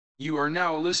You are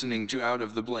now listening to Out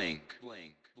of the Blank.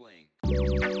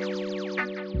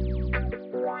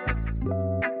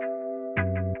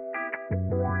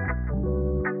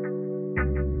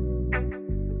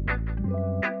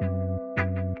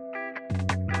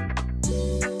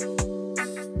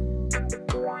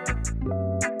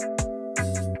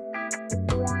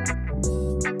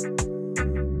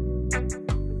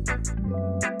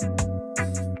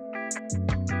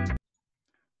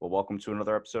 Well, welcome to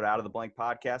another episode of Out of the Blank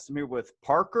podcast. I'm here with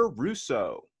Parker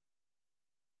Russo.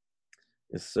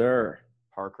 Yes, sir.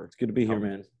 Parker, It's good to be here,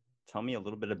 man. Tell me a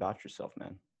little bit about yourself,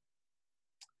 man.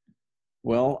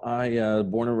 Well, I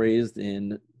born and raised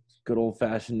in good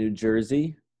old-fashioned New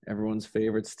Jersey, everyone's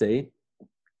favorite state.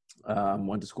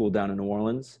 Went to school down in New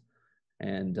Orleans,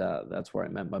 and that's where I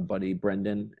met my buddy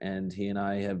Brendan, and he and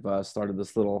I have started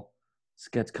this little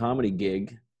sketch comedy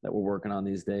gig that we're working on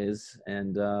these days,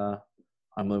 and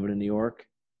I'm living in New York.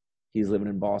 He's living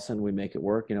in Boston. We make it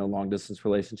work, long-distance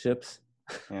relationships.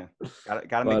 Yeah,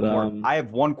 gotta make it work. I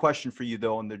have one question for you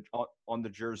though on the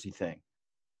Jersey thing.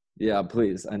 Yeah,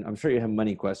 please. And I'm sure you have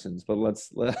many questions, but let's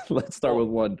start with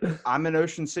one. I'm in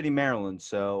Ocean City, Maryland,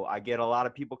 so I get a lot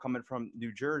of people coming from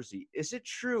New Jersey. Is it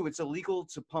true it's illegal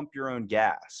to pump your own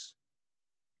gas?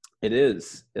 It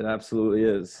is. It absolutely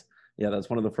is. Yeah, that's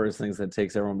one of the first things that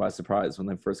takes everyone by surprise when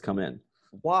they first come in.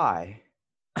 Why?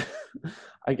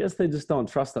 I guess they just don't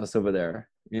trust us over there,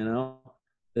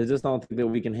 They just don't think that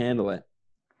we can handle it.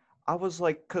 I was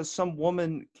like, because some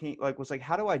woman was like,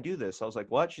 how do I do this? I was like,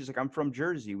 what? She's like, I'm from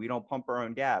Jersey. We don't pump our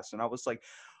own gas. And I was like,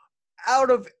 out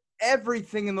of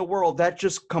everything in the world, that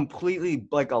just completely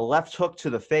like a left hook to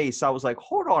the face. I was like,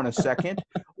 hold on a second.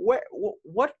 What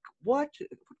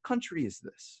country is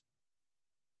this?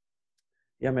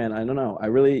 Yeah, man, I don't know. I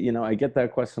really, I get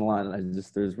that question a lot, and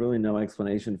there's really no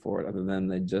explanation for it other than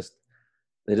they just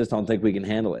don't think we can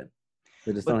handle it.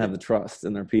 They just don't have the trust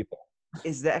in their people.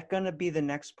 Is that going to be the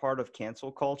next part of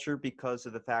cancel culture because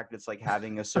of the fact it's like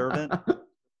having a servant?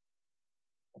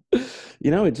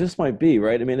 It just might be,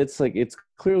 right? I mean, it's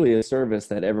clearly a service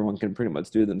that everyone can pretty much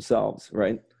do themselves,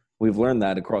 right? We've learned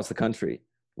that across the country.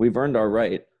 We've earned our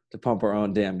right to pump our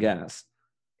own damn gas.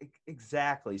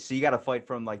 Exactly. So you got to fight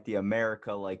from like the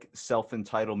America, like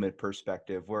self-entitlement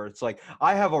perspective where it's like,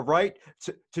 I have a right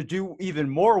to do even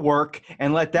more work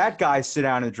and let that guy sit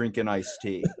down and drink an iced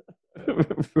tea.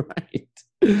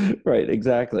 Right.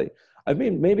 Exactly. I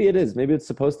mean, maybe it is. Maybe it's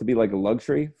supposed to be like a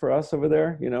luxury for us over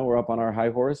there. We're up on our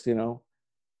high horse, too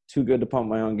good to pump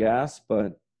my own gas,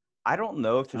 but I don't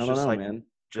know if it's just like, man.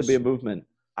 Just could be a movement.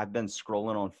 I've been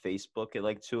scrolling on Facebook at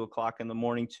like 2:00 in the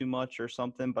morning too much or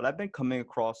something, but I've been coming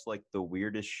across like the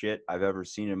weirdest shit I've ever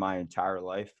seen in my entire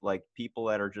life. Like people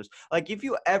that are just like, if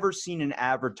you ever seen an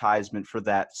advertisement for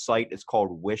that site, it's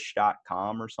called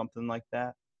wish.com or something like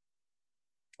that.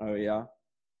 Oh yeah.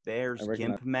 There's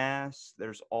GIMP masks.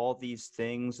 There's all these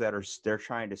things that they're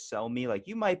trying to sell me. Like,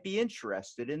 you might be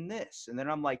interested in this. And then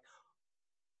I'm like,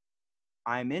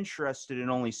 I'm interested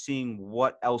in only seeing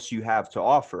what else you have to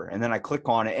offer. And then I click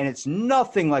on it and it's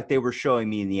nothing like they were showing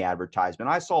me in the advertisement.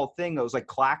 I saw a thing that was like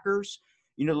clackers,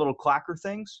 little clacker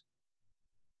things.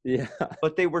 Yeah.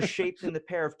 But they were shaped in the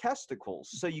pair of testicles.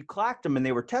 So you clacked them and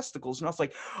they were testicles. And I was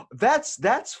like,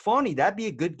 that's funny. That'd be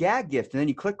a good gag gift. And then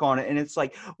you click on it and it's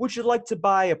like, would you like to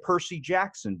buy a Percy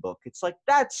Jackson book? It's like,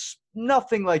 that's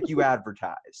nothing like you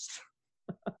advertised.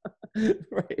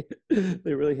 Right.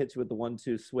 They really hit you with the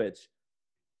 1-2 switch.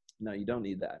 No, you don't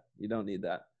need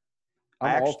that.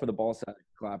 I'm all for the ball sack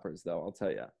clappers, though. I'll tell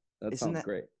you. That sounds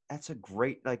great. That's a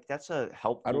great, that's a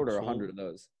helpful I'd order tool. 100 of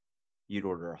those. You'd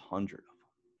order 100 of them.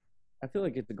 I feel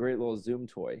like it's a great little Zoom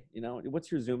toy.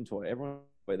 What's your Zoom toy? Everyone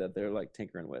that they're like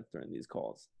tinkering with during these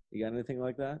calls. You got anything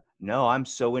like that? No, I'm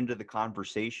so into the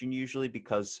conversation usually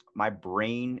because my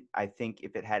brain, I think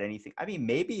if it had anything,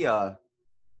 maybe, hold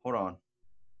on.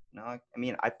 No,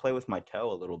 I play with my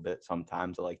toe a little bit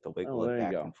sometimes. I like to wiggle it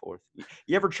back and forth.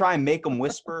 You ever try and make them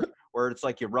whisper where it's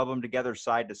like you rub them together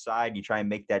side to side? You try and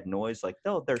make that noise like,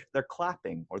 no, they're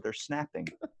clapping or they're snapping.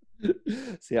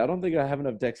 See, I don't think I have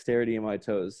enough dexterity in my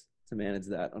toes to manage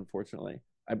that, unfortunately.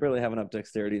 I barely have enough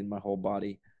dexterity in my whole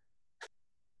body.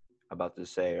 About to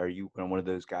say, are you one of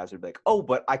those guys that are like, oh,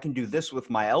 but I can do this with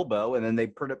my elbow, and then they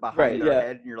put it behind their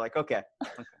head, and you're like, okay.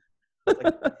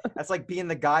 That's like being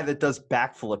the guy that does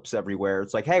backflips everywhere.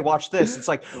 It's like, hey, watch this. It's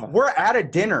like, we're at a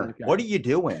dinner. Okay. What are you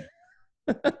doing?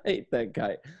 I hate that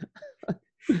guy.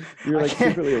 You're like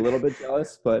secretly a little bit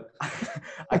jealous, but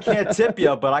I can't tip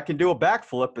you, but I can do a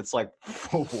backflip. It's like,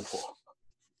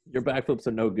 your backflips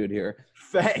are no good here.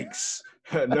 Thanks.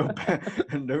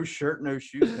 No shirt, no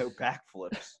shoes, no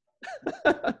backflips.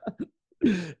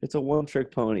 It's a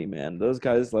one-trick pony, man. Those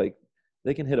guys, like,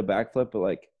 they can hit a backflip, but,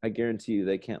 like, I guarantee you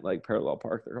they can't, like, parallel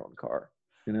park their own car,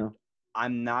 you know?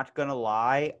 I'm not gonna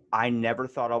lie. I never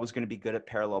thought I was gonna be good at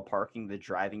parallel parking. The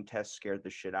driving test scared the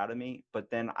shit out of me. But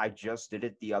then I just did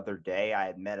it the other day. I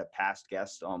had met a past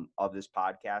guest of this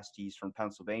podcast. He's from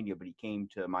Pennsylvania, but he came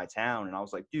to my town, and I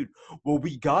was like, dude, well,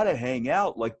 we gotta hang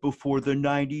out like before the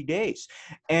 90 days.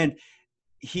 And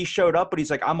he showed up, but he's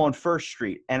like, I'm on First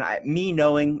Street. And me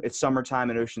knowing it's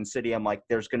summertime in Ocean City, I'm like,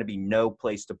 there's going to be no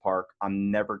place to park. I'm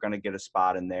never going to get a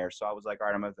spot in there. So I was like, all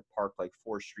right, I'm going to have to park like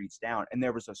 4 streets down. And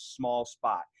there was a small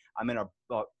spot. I'm in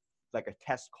like a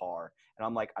test car. And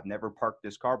I'm like, I've never parked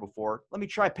this car before. Let me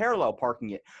try parallel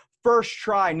parking it. First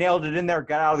try, nailed it in there,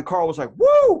 got out of the car. I was like,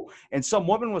 woo! And some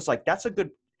woman was like, that's a good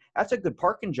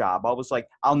parking job. I was like,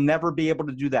 I'll never be able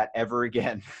to do that ever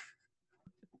again.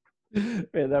 Man,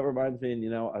 that reminds me,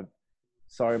 and I'm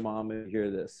sorry, Mom, if you hear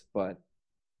this, but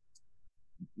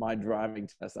my driving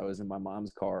test, I was in my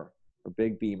mom's car, a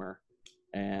big Beamer,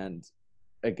 and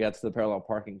it gets to the parallel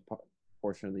parking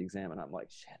portion of the exam, and I'm like,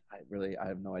 shit, I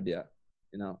have no idea,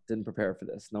 didn't prepare for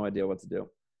this, no idea what to do.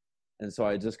 And so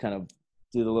I just kind of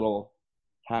do the little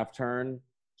half turn,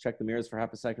 check the mirrors for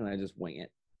half a second, and I just wing it.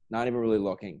 Not even really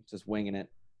looking, just winging it,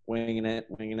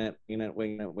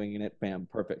 bam,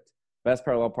 perfect. Best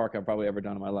parallel park I've probably ever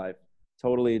done in my life.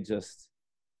 Totally just,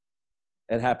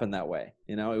 it happened that way.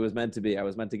 It was meant to be. I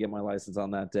was meant to get my license on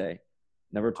that day.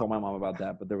 Never told my mom about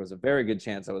that, but there was a very good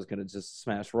chance I was going to just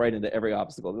smash right into every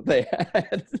obstacle that they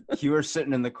had. You were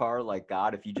sitting in the car like,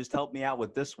 God, if you just help me out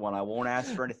with this one, I won't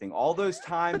ask for anything. All those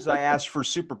times I asked for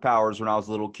superpowers when I was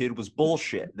a little kid was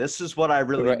bullshit. This is what I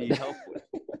really need help with.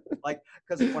 Like,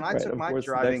 because when I took my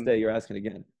driving, the next day you're asking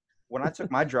again. When I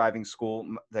took my driving school,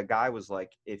 the guy was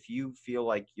like, if you feel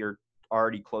like you're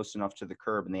already close enough to the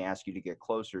curb and they ask you to get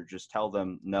closer, just tell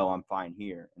them, no, I'm fine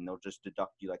here. And they'll just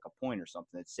deduct you like a point or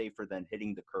something. It's safer than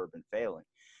hitting the curb and failing.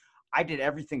 I did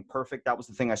everything perfect. That was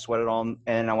the thing I sweated on.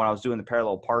 And when I was doing the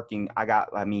parallel parking, I got,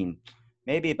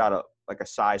 maybe about a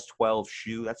size 12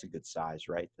 shoe. That's a good size,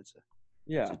 right?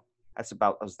 That's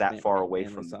about, I was that far away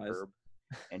from the curb.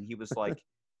 And he was like,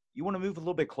 you want to move a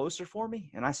little bit closer for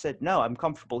me? And I said, no, I'm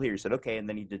comfortable here. He said, okay. And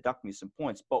then he deducted me some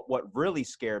points. But what really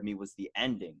scared me was the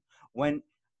ending. When,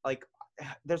 like,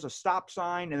 there's a stop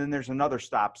sign and then there's another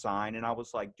stop sign. And I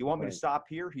was like, do you want me to stop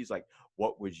here? He's like,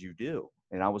 what would you do?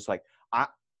 And I was like, I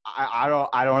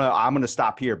don't know. I'm going to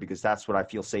stop here because that's what I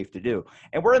feel safe to do.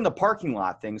 And we're in the parking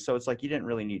lot thing. So it's like, you didn't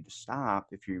really need to stop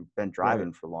if you've been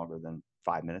driving for longer than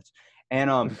 5 minutes.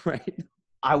 And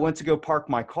I went to go park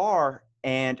my car.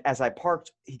 And as I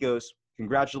parked, he goes,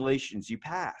 congratulations, you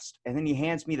passed. And then he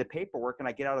hands me the paperwork and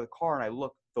I get out of the car and I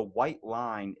look, the white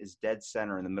line is dead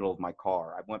center in the middle of my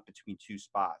car. I went between 2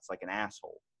 spots like an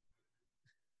asshole.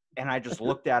 And I just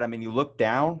looked at him and he looked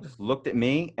down, looked at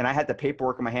me, and I had the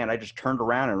paperwork in my hand. I just turned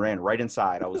around and ran right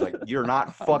inside. I was like, you're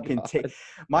not fucking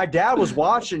My dad was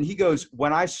watching. He goes,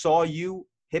 when I saw you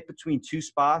hit between 2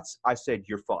 spots, I said,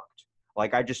 you're fucked.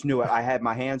 Like, I just knew it. I had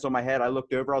my hands on my head. I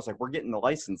looked over. I was like, we're getting the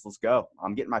license. Let's go.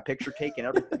 I'm getting my picture taken,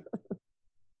 everything.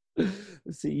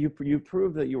 See, you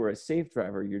proved that you were a safe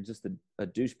driver. You're just a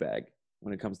douchebag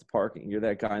when it comes to parking. You're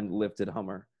that guy in the lifted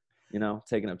Hummer,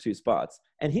 taking up 2 spots.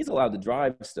 And he's allowed to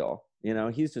drive still.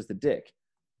 He's just a dick.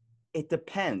 It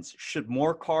depends. Should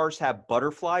more cars have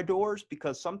butterfly doors?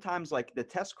 Because sometimes, like the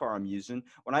test car I'm using,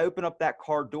 when I open up that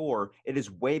car door, it is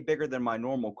way bigger than my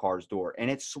normal car's door. And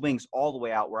it swings all the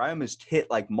way out where I almost hit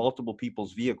like multiple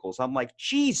people's vehicles. I'm like,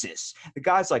 Jesus. The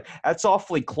guy's like, that's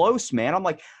awfully close, man. I'm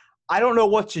like, I don't know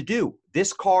what to do.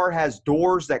 This car has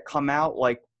doors that come out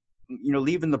like,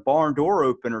 leaving the barn door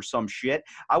open or some shit.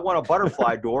 I want a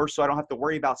butterfly door so I don't have to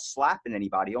worry about slapping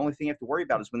anybody. The only thing you have to worry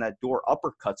about is when that door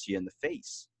uppercuts you in the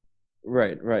face.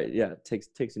 Right. Yeah, takes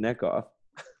your neck off.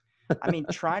 I mean,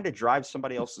 trying to drive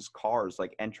somebody else's car is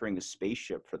like entering a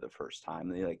spaceship for the first time.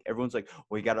 And everyone's like,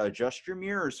 well, you got to adjust your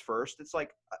mirrors first. It's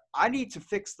like, I need to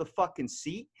fix the fucking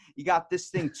seat. You got this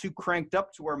thing too cranked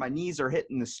up to where my knees are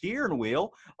hitting the steering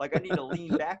wheel. Like, I need to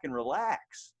lean back and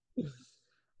relax.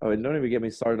 Oh, and don't even get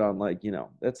me started on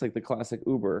that's like the classic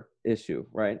Uber issue,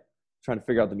 right? Trying to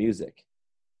figure out the music.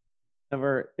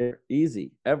 Never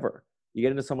easy, ever. You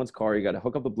get into someone's car, you got to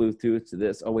hook up the Bluetooth to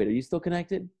this. Oh, wait, are you still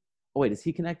connected? Oh, wait, is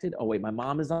he connected? Oh, wait, my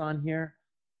mom is on here.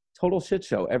 Total shit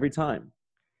show every time.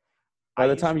 By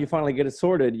the time you finally get it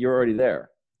sorted, you're already there.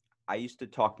 I used to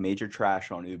talk major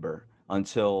trash on Uber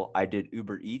until I did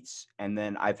Uber Eats. And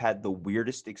then I've had the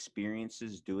weirdest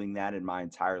experiences doing that in my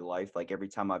entire life. Like every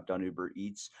time I've done Uber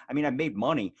Eats, I mean, I made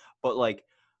money, but like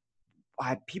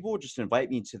people would just invite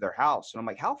me to their house. And I'm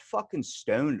like, how fucking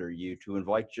stoned are you to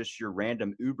invite just your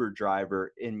random Uber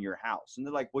driver in your house? And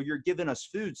they're like, well, you're giving us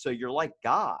food, so you're like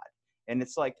God. And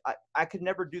it's like, I could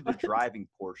never do the driving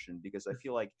portion because I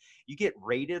feel like you get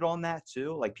rated on that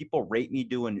too. Like people rate me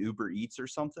doing Uber Eats or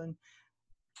something.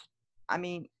 I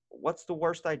mean, what's the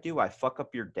worst I do? I fuck up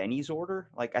your Denny's order?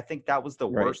 Like, I think that was the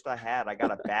Right. worst I had. I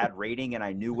got a bad rating and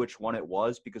I knew which one it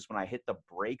was because when I hit the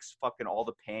brakes, fucking all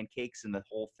the pancakes and the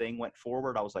whole thing went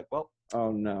forward. I was like, well,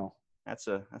 Oh no. that's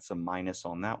a minus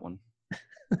on that one.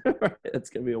 It's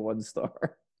gonna be a 1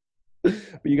 star.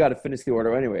 But you got to finish the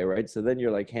order anyway, right? So then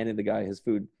you're like handing the guy his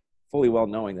food, fully well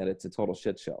knowing that it's a total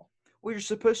shit show. Well, you're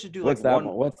supposed to do What's like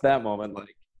what's that moment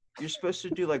like? You're supposed to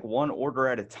do like one order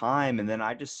at a time. And then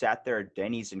I just sat there at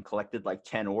Denny's and collected like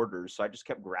 10 orders. So I just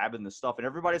kept grabbing the stuff and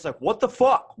everybody's like, what the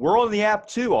fuck? We're on the app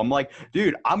too. I'm like,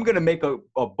 dude, I'm going to make a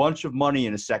bunch of money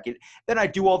in a second. Then I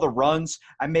do all the runs.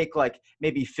 I make like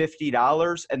maybe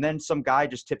 $50 and then some guy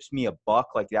just tips me $1.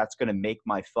 Like that's going to make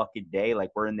my fucking day.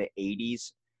 Like we're in the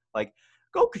 80s. Like,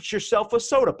 go get yourself a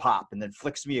soda pop and then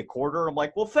flicks me $0.25. I'm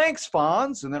like, well, thanks,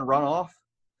 Fonz. And then run off.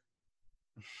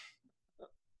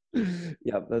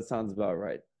 Yeah, that sounds about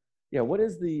right. Yeah,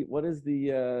 what's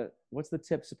the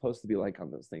tip supposed to be like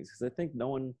on those things? Because I think no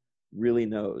one really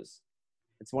knows.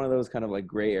 It's one of those kind of like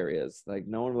gray areas. Like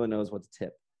no one really knows what to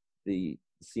tip the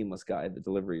seamless guy, the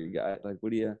delivery guy. Like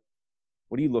what are you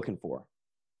looking for?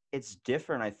 It's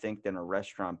different, I think, than a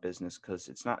restaurant business because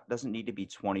doesn't need to be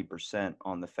 20%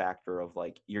 on the factor of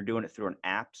like you're doing it through an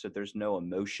app, so there's no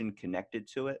emotion connected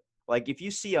to it. Like if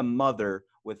you see a mother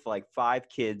with like 5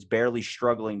 kids barely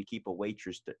struggling to keep a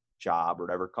waitress job or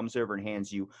whatever comes over and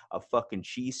hands you a fucking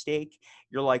cheesesteak,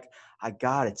 you're like, I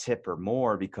gotta tip her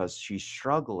more because she's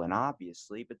struggling,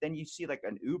 obviously. But then you see like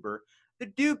an Uber, the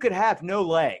dude could have no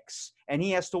legs and he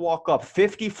has to walk up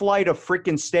 50 flight of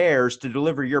freaking stairs to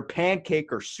deliver your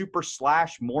pancake or super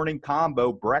slash morning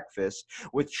combo breakfast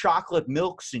with chocolate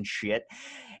milks and shit.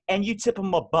 And you tip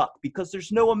him $1 because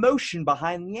there's no emotion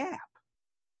behind the app.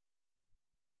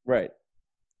 Right.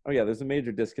 Oh yeah, there's a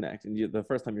major disconnect. And the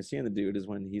first time you're seeing the dude is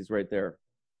when he's right there.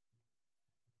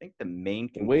 I think the main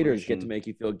conclusion, waiters get to make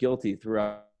you feel guilty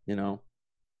throughout,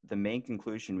 The main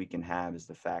conclusion we can have is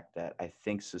the fact that I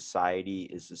think society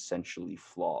is essentially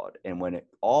flawed. And when it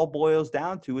all boils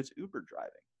down to it's Uber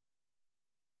driving.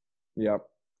 Yep.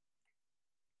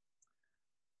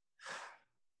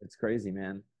 It's crazy,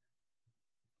 man.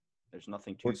 There's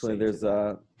nothing to Fortunately, say there's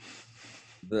to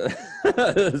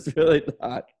it's really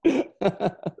not.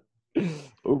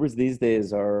 Ubers these days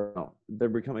they're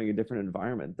becoming a different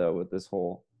environment though with this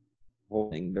whole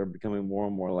thing. They're becoming more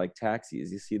and more like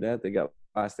taxis. You see that? They got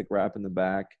plastic wrap in the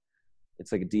back.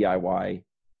 It's like a DIY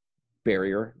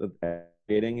barrier that they're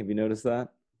creating. Have you noticed that?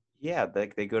 Yeah,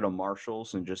 they go to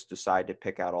Marshall's and just decide to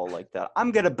pick out all like that.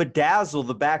 I'm gonna bedazzle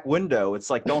the back window.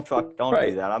 It's like don't Right.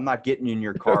 do that. I'm not getting in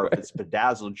your car if it's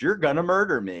bedazzled. You're gonna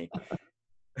murder me.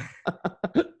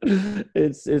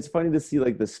 It's funny to see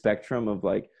like the spectrum of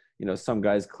like, some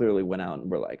guys clearly went out and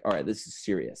were like, all right, this is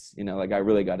serious. Like I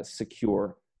really got to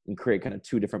secure and create kind of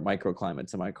 2 different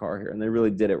microclimates in my car here. And they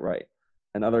really did it right.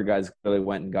 And other guys really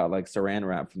went and got like saran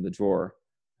wrap from the drawer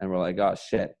and were like, oh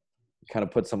shit, kind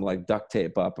of put some like duct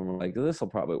tape up and we're like, this will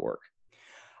probably work.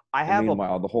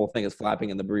 Meanwhile, the whole thing is flapping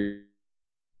in the breeze.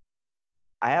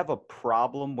 I have a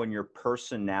problem when your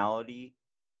personality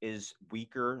is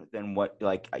weaker than what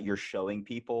like you're showing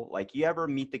people. Like you ever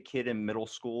meet the kid in middle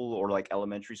school or like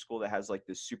elementary school that has like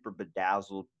this super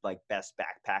bedazzled like best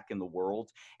backpack in the world,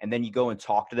 and then you go and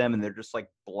talk to them and they're just like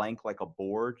blank like a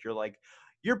board. You're like,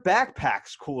 your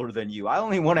backpack's cooler than you. I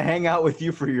only want to hang out with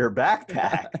you for your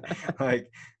backpack.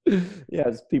 Like, yeah,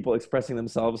 it's people expressing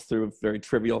themselves through very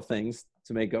trivial things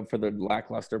to make up for their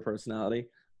lackluster personality.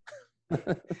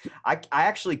 I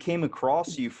actually came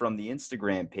across you from the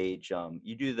Instagram page.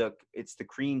 You do it's the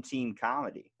Cream Team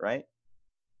comedy, right?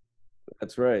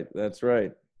 That's right.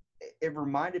 It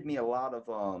reminded me a lot of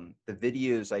the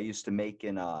videos I used to make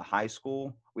in high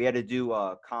school. We had to do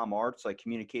comm arts, like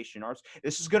communication arts.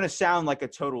 This is gonna sound like a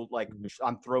total like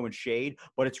I'm throwing shade,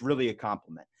 but it's really a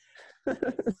compliment.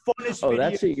 Funniest Oh, videos.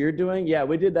 that's what you're doing? Yeah,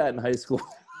 we did that in high school.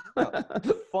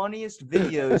 Funniest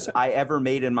videos I ever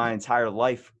made in my entire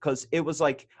life, because it was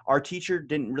like our teacher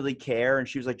didn't really care and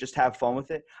she was like, just have fun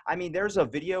with it. I mean, there's a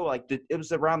video like it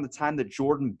was around the time the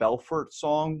Jordan Belfort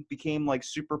song became like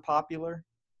super popular.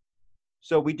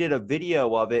 So we did a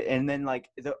video of it, and then like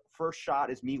the first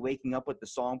shot is me waking up with the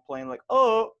song playing, like,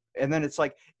 oh, and then it's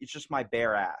like it's just my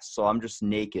bare ass, so I'm just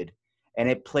naked. and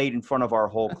it played in front of our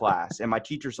whole class. And my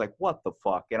teacher's like, what the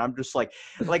fuck? And I'm just like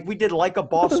we did Like a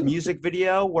Boss music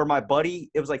video where my buddy,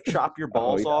 it was like Chop Your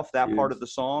Balls Off, that part of the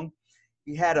song.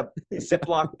 He had a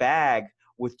Ziploc bag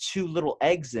with 2 little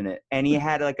eggs in it, and he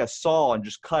had like a saw and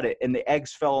just cut it, and the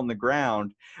eggs fell on the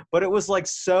ground. But it was like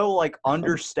so like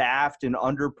understaffed and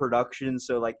under production,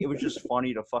 so like it was just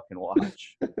funny to fucking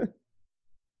watch.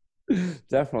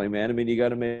 Definitely, man. I mean, you got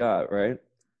to make that, right?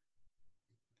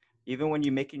 Even when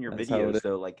you're making your That's how it videos is.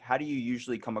 though, like how do you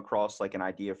usually come across like an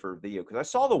idea for a video? Because I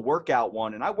saw the workout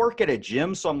one, and I work at a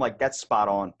gym, so I'm like, that's spot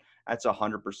on. That's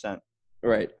 100%.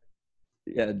 Right.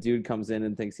 Yeah, dude comes in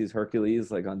and thinks he's Hercules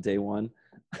like on day one.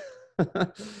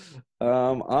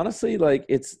 Honestly, like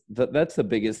that's the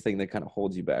biggest thing that kind of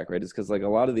holds you back, right? Is because like a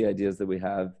lot of the ideas that we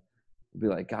have would be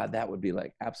like, God, that would be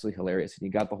like absolutely hilarious. And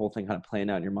you got the whole thing kind of playing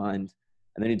out in your mind.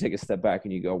 And then you take a step back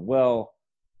and you go, well,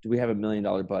 do we have $1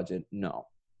 million budget? No.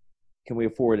 Can we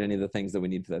afford any of the things that we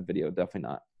need for that video? Definitely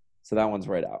not. So that one's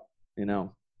right out, you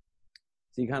know?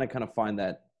 So you kind of find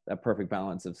that perfect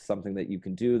balance of something that you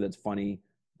can do that's funny,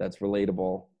 that's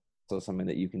relatable. So something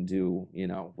that you can do, you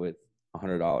know, with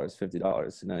 $100,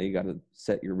 $50. You know, you got to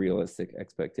set your realistic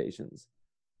expectations.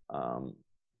 And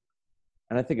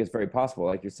I think it's very possible,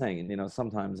 like you're saying, and, you know,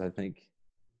 sometimes I think,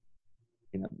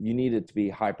 you know, you need it to be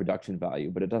high production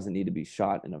value, but it doesn't need to be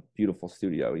shot in a beautiful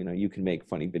studio. You know, you can make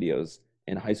funny videos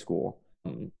in high school.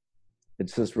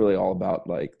 It's just really all about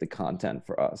like the content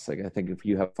for us. Like, I think if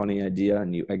you have a funny idea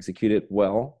and you execute it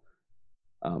well,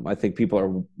 I think people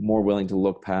are more willing to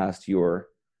look past your,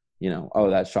 you know, oh,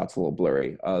 that shot's a little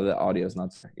blurry. Oh, the audio's not,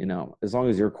 you know, as long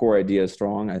as your core idea is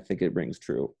strong, I think it rings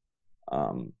true.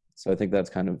 So I think that's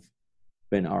kind of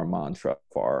been our mantra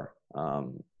far,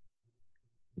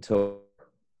 until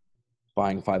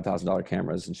buying $5,000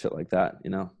 cameras and shit like that, you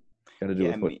know, got to do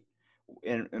with what.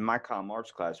 In my comm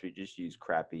arts class, we just use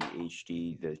crappy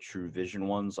HD, the True Vision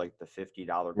ones, like the $50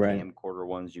 camcorder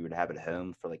ones you would have at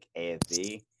home for like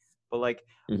AFV. But like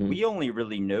we only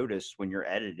really notice when you're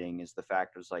editing is the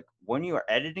fact is like when you are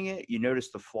editing it, you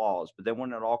notice the flaws, but then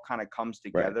when it all kind of comes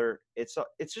together, it's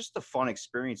just a fun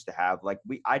experience to have. Like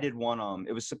I did one,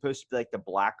 it was supposed to be like the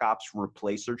Black Ops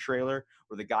Replacer trailer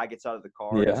where the guy gets out of the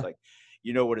car and it's like,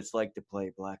 you know what it's like to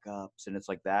play Black Ops, and it's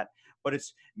like that. But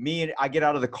it's me, and I get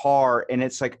out of the car and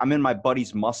it's like I'm in my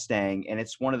buddy's Mustang, and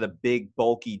it's one of the big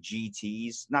bulky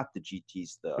GTs, not the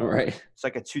GTs though. Right. It's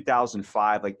like a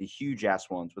 2005, like the huge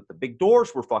ass ones with the big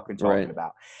doors we're fucking talking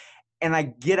about. And I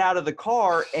get out of the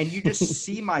car and you just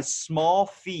see my small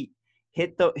feet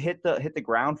hit the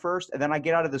ground first, and then I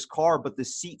get out of this car, but the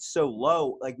seat's so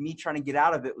low, like me trying to get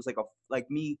out of it was like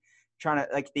me trying to,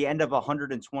 like the end of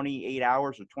 128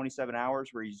 hours or 27 hours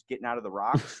where he's getting out of the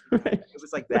rocks. It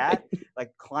was like that,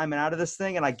 like climbing out of this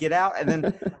thing, and I get out, and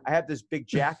then I have this big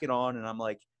jacket on, and I'm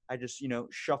like, I just, you know,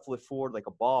 shuffle it forward like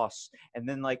a boss. And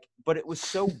then like, but it was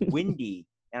so windy,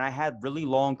 and I had really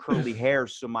long curly hair,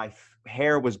 so my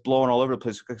hair was blowing all over the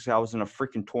place because I was in a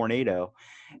freaking tornado.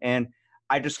 And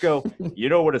I just go, you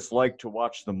know what it's like to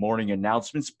watch the morning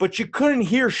announcements, but you couldn't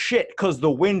hear shit because the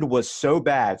wind was so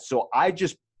bad. So I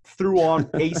just threw on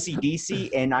AC/DC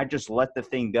and I just let the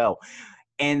thing go.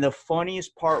 And the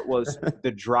funniest part was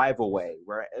the drive away,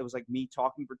 where it was like me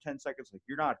talking for 10 seconds, like,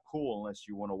 you're not cool unless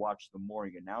you want to watch the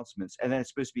morning announcements. And then it's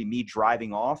supposed to be me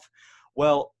driving off.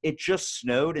 Well, it just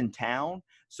snowed in town.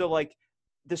 So like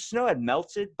the snow had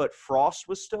melted, but frost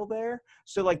was still there.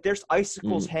 So like there's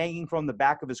icicles hanging from the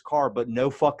back of his car, but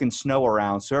no fucking snow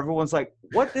around. So everyone's like,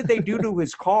 what did they do to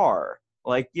his car?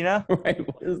 Like, you know? Right.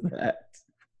 What is that?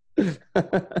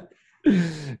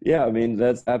 Yeah, I mean,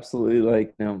 that's absolutely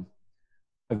like, you know,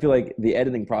 I feel like the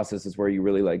editing process is where you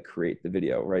really like create the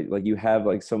video, right? Like you have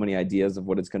like so many ideas of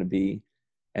what it's going to be,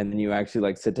 and then you actually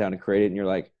like sit down and create it, and you're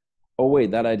like, oh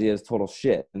wait, that idea is total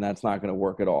shit, and that's not going to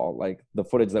work at all. Like the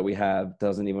footage that we have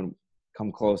doesn't even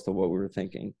come close to what we were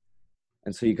thinking.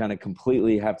 And so you kind of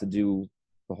completely have to do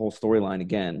the whole storyline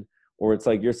again. Or it's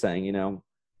like you're saying, you know,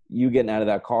 you getting out of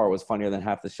that car was funnier than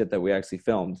half the shit that we actually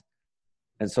filmed.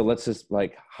 And so let's just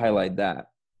like highlight that.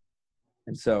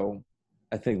 And so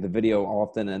I think the video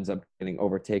often ends up getting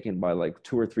overtaken by like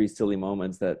 2 or 3 silly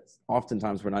moments that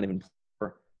oftentimes we're not even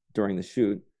during the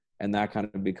shoot. And that kind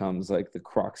of becomes like the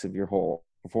crux of your whole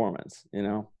performance, you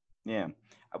know? Yeah.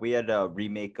 We had to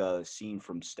remake a scene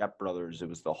from Step Brothers. It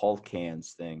was the Hulk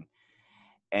cans thing.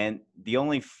 And the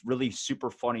only really super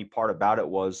funny part about it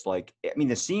was like, I mean,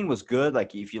 the scene was good.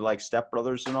 Like if you like Step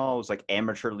Brothers and all, it was like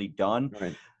amateurly done.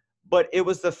 Right. But it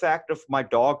was the fact of my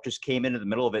dog just came into the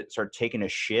middle of it and started taking a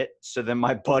shit. So then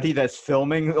my buddy that's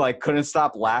filming like couldn't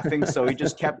stop laughing. So he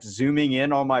just kept zooming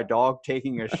in on my dog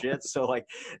taking a shit. So like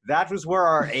that was where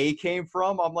our A came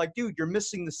from. I'm like, dude, you're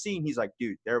missing the scene. He's like,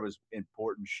 dude, there was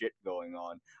important shit going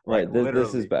on. Like, Right. literally.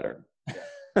 This is better.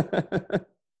 Yeah.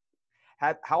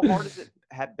 How hard has it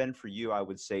have been for you, I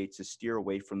would say, to steer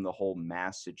away from the whole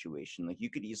mask situation? Like you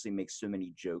could easily make so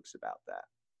many jokes about that.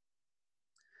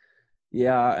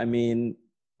 Yeah, I mean,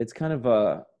 it's kind of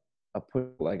a push.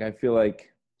 Like I feel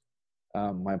like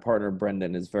my partner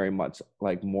Brendan is very much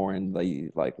like more in the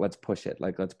like let's push it,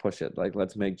 like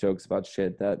let's make jokes about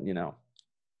shit that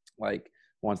like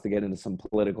wants to get into some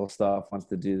political stuff, wants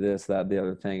to do this, that, the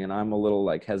other thing, and I'm a little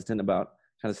like hesitant about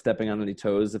kind of stepping on any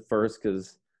toes at first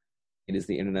because it is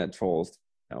the internet trolls,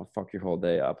 fuck your whole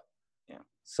day up. Yeah.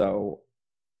 So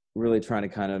really trying to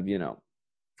kind of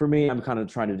for me, I'm kind of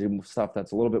trying to do stuff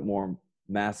that's a little bit more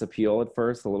mass appeal at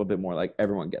first, a little bit more like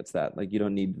everyone gets that. Like you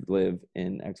don't need to live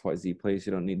in XYZ place.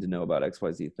 You don't need to know about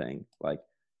XYZ thing. Like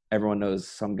everyone knows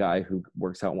some guy who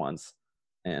works out once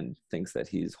and thinks that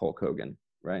he's Hulk Hogan,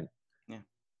 right? Yeah.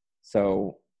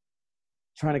 So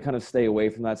trying to kind of stay away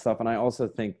from that stuff. And I also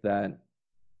think that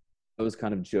those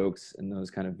kind of jokes and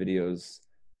those kind of videos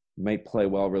might play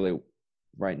well really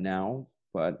right now,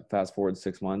 but fast forward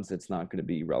 6 months, it's not going to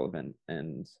be relevant.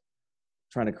 And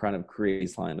trying to kind of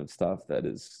create a line of stuff that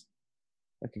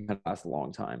can kind of last a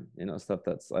long time, stuff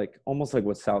that's like almost like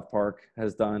what South Park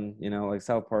has done, like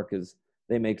South Park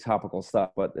they make topical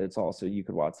stuff, but it's also, you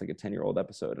could watch like a 10-year-old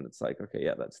episode and it's like, okay,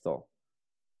 yeah, that's still.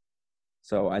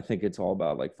 So I think it's all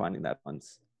about like finding that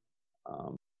balance.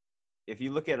 If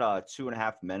you look at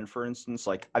 2.5 Men, for instance,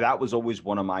 like that was always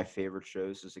one of my favorite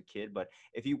shows as a kid. But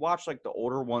if you watch like the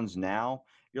older ones now,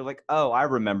 you're like, oh, I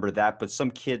remember that. But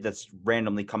some kid that's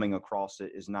randomly coming across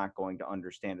it is not going to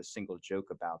understand a single joke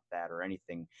about that or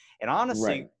anything. And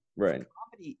honestly, right.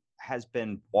 comedy has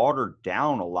been watered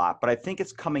down a lot, but I think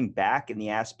it's coming back in the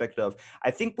aspect of,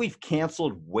 I think we've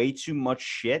canceled way too much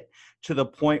shit to the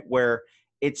point where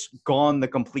it's gone the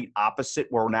complete opposite,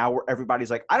 where now everybody's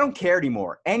like, I don't care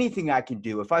anymore. Anything I can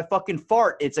do. If I fucking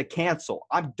fart, it's a cancel.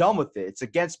 I'm done with it. It's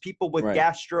against people with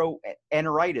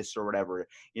gastroenteritis or whatever,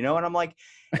 and I'm like,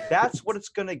 that's what it's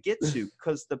going to get to.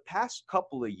 Because the past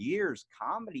couple of years,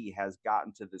 comedy has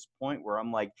gotten to this point where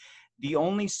I'm like, the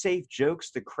only safe jokes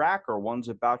to crack are ones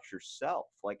about yourself.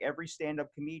 Like every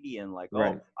stand-up comedian, like,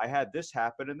 oh, I had this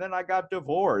happen and then I got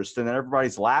divorced, and then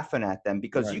everybody's laughing at them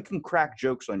because you can crack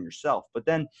jokes on yourself. But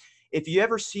then if you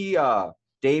ever see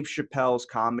Dave Chappelle's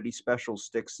comedy special,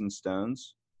 Sticks and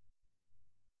Stones.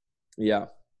 Yeah.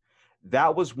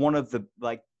 That was one of the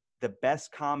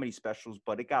best comedy specials,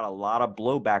 but it got a lot of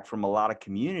blowback from a lot of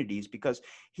communities because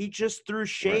he just threw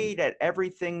shade at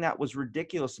everything that was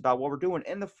ridiculous about what we're doing.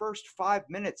 In the first 5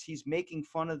 minutes, he's making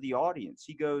fun of the audience.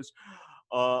 He goes,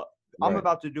 I'm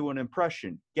about to do an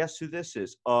impression. Guess who this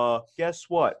is? Guess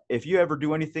what? If you ever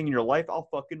do anything in your life, I'll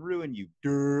fucking ruin you.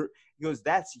 He goes,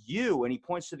 that's you. And he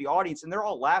points to the audience and they're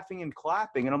all laughing and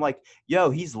clapping. And I'm like, yo,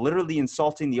 he's literally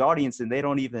insulting the audience and they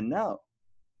don't even know.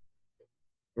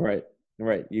 Right.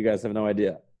 You guys have no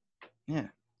idea.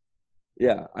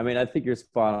 Yeah. I mean, I think you're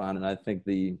spot on. And I think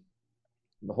the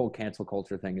whole cancel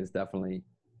culture thing is definitely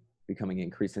becoming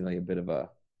increasingly a bit of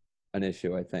an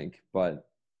issue, I think. But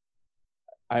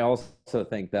I also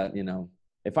think that,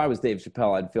 if I was Dave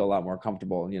Chappelle, I'd feel a lot more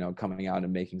comfortable, coming out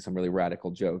and making some really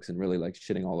radical jokes and really like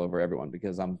shitting all over everyone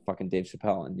because I'm fucking Dave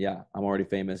Chappelle. And yeah, I'm already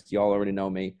famous. Y'all already know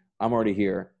me. I'm already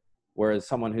here. Whereas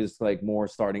someone who's like more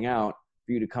starting out,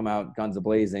 for you to come out guns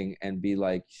a-blazing and be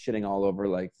like shitting all over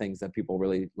like things that people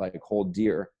really like hold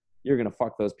dear, you're going to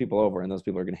fuck those people over and those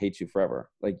people are going to hate you forever.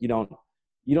 Like you're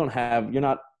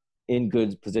not in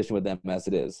good position with them as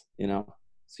it is, so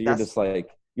you're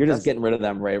just getting rid of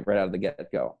them right out of the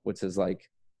get-go, which is like,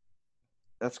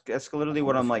 that's literally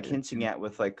what I'm like hinting at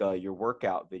with like your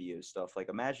workout video stuff. Like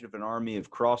imagine if an army of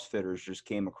CrossFitters just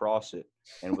came across it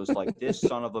and was like, this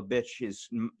son of a bitch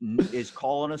is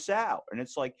calling us out. And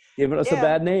it's like giving us a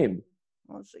bad name.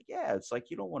 Well, it's like, it's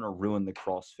like you don't want to ruin the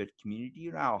CrossFit community.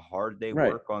 You know how hard they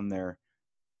work on their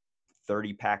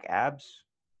 30-pack abs?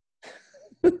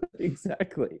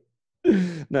 Exactly.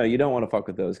 No, you don't want to fuck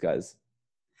with those guys.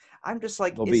 I'm just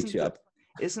like, they'll beat you up.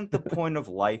 Isn't the point of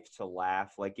life to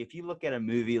laugh? Like if you look at a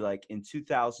movie like in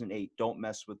 2008, Don't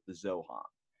Mess with the Zohan.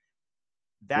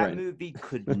 That movie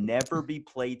could never be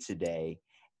played today.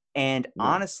 And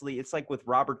honestly, it's like with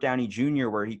Robert Downey Jr.,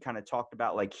 where he kind of talked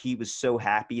about like he was so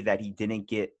happy that he didn't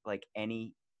get like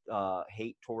any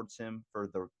hate towards him for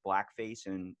the blackface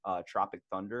in Tropic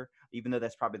Thunder, even though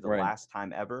that's probably the last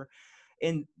time ever.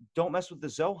 in Don't Mess with the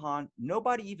Zohan,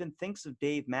 nobody even thinks of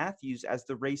Dave Matthews as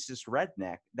the racist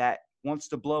redneck that wants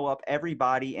to blow up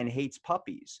everybody and hates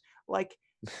puppies. Like,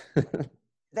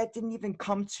 that didn't even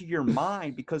come to your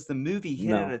mind because the movie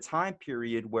hit at a time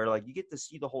period where like you get to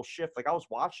see the whole shift. Like I was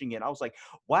watching it, I was like,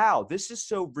 wow, this is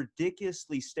so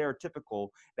ridiculously stereotypical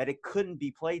that it couldn't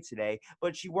be played today,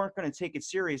 but you weren't going to take it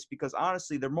serious because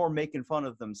honestly, they're more making fun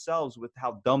of themselves with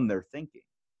how dumb they're thinking.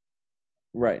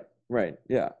 Right.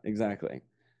 Yeah, exactly.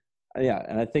 Yeah.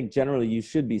 And I think generally you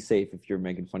should be safe if you're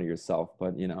making fun of yourself,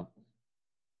 but you know,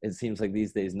 it seems like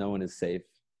these days no one is safe.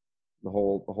 The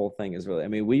whole thing is really, I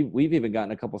mean, we've even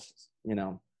gotten a couple, you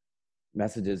know,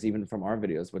 messages even from our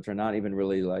videos, which are not even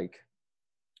really like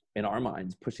in our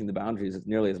minds pushing the boundaries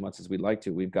nearly as much as we'd like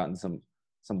to. We've gotten some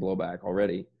blowback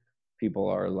already. People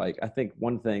are like, I think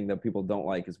one thing that people don't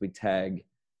like is we tag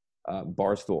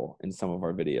Barstool in some of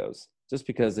our videos, just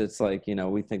because it's like, you know,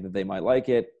 we think that they might like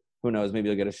it. Who knows? Maybe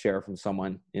you'll get a share from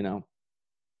someone, you know.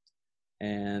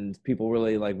 And people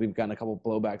really like, we've gotten a couple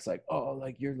blowbacks like, oh,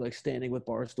 like you're like standing with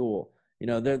Barstool, you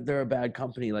know, they're a bad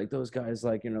company, like those guys,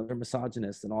 like, you know, they're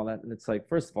misogynist and all that. And it's like,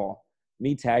 first of all,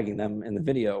 me tagging them in the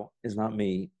video is not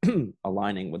me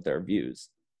aligning with their views.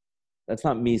 That's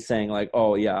not me saying like,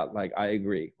 oh yeah, like I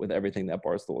agree with everything that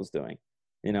Barstool is doing,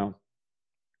 you know.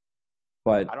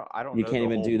 But I don't you know can't the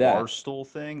even whole do that. Barstool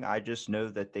thing. I just know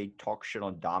that they talk shit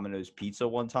on Domino's Pizza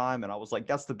one time, and I was like,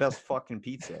 "That's the best fucking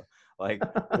pizza." Like,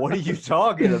 what are you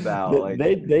talking about? Like,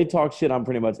 they talk shit on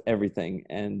pretty much everything,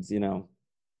 and you know,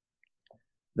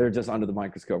 they're just under the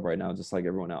microscope right now, just like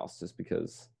everyone else, just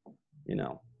because, you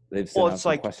know, they've sent out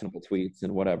some questionable tweets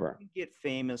and whatever. You can get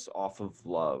famous off of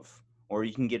love, or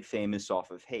you can get famous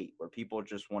off of hate, where people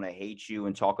just want to hate you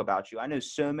and talk about you. I know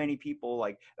so many people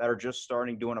like that are just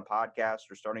starting doing a podcast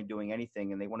or starting doing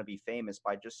anything, and they want to be famous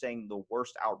by just saying the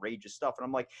worst outrageous stuff. And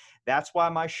I'm like, that's why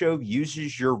my show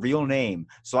uses your real name.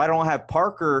 So I don't have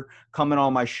Parker coming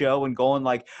on my show and going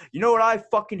like, you know what I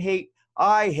fucking hate?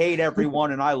 I hate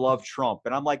everyone and I love Trump.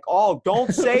 And I'm like, oh,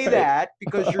 don't say that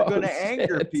because you're going to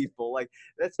anger people. Like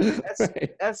that's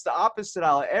the opposite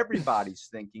of everybody's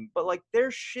thinking. But like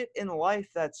there's shit in life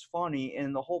that's funny.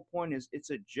 And the whole point is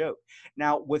it's a joke.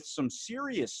 Now with some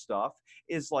serious stuff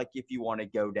is like, if you want to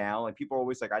go down, like people are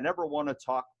always like, I never want to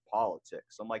talk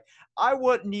politics. I'm like, I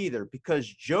wouldn't either, because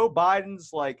Joe Biden's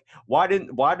like, why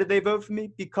did they vote for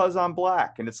me? Because I'm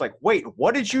black. And it's like, wait,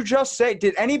 what did you just say?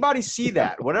 Did anybody see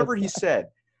that? Whatever he said.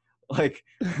 Like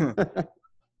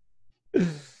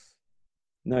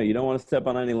no, you don't want to step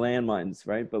on any landmines,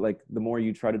 right? But like the more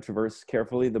you try to traverse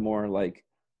carefully, the more like,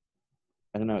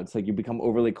 I don't know, it's like you become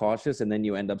overly cautious and then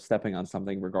you end up stepping on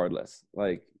something regardless.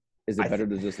 Like, is it better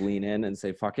to just lean in and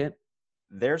say fuck it?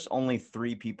 There's only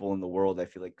 3 people in the world I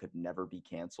feel like could never be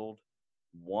canceled.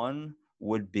 One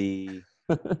would be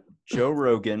Joe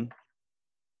Rogan.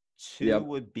 2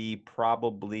 would be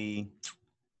probably,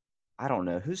 I don't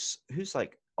know, who's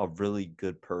like a really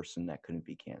good person that couldn't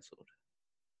be canceled.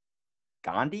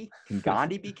 Gandhi? Can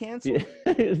Gandhi be canceled?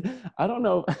 I don't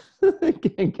know.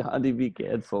 Can Gandhi be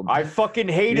canceled? I fucking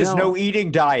hate his no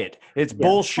eating diet. It's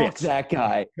bullshit. Fuck that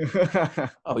guy.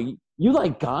 Oh, you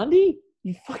like Gandhi?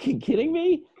 You fucking kidding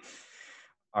me?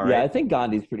 All right. Yeah, I think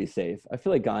Gandhi's pretty safe. I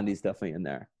feel like Gandhi's definitely in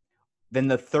there. Then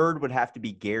the third would have to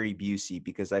be Gary Busey,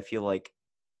 because I feel like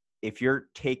if you're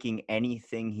taking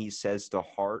anything he says to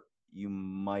heart, you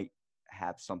might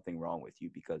have something wrong with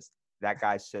you, because that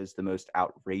guy says the most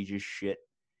outrageous shit.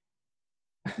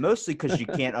 Mostly because you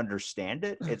can't understand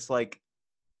it. It's like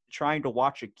trying to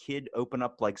watch a kid open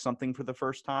up like something for the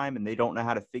first time and they don't know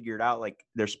how to figure it out. Like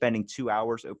they're spending 2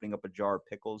 hours opening up a jar of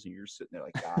pickles and you're sitting there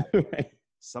like, God, right.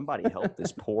 Somebody help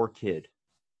this poor kid.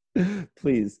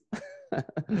 Please.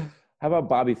 How about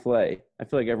Bobby Flay? I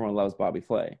feel like everyone loves Bobby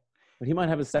Flay, but he might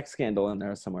have a sex scandal in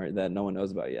there somewhere that no one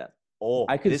knows about yet. Oh,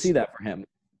 I could see that for him.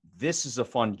 This is a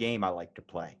fun game I like to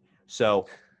play. So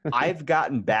I've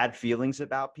gotten bad feelings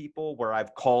about people where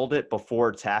I've called it before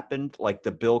it's happened, like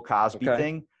the Bill Cosby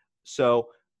thing. So,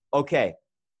 okay.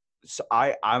 So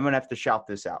I'm going to have to shout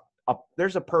this out.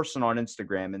 There's a person on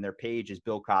Instagram and their page is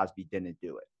Bill Cosby didn't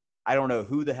do it. I don't know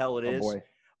who the hell it is,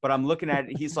 but I'm looking at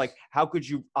it. He's like, how could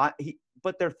you,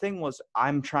 but their thing was,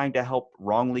 I'm trying to help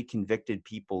wrongly convicted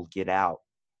people get out.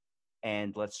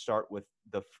 And let's start with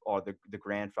the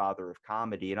grandfather of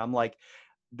comedy. And I'm like,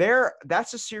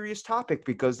 that's a serious topic,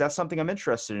 because that's something I'm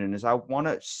interested in. Is I want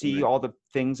to see all the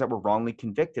things that were wrongly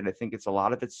convicted. I think a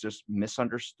lot of it's just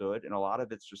misunderstood, and a lot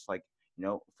of it's just like,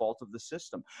 fault of the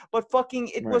system. But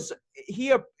fucking was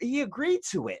he agreed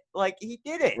to it, like he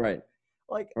did it, right?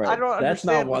 Like I don't understand. That's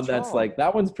not one that's wrong. Like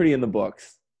that one's pretty in the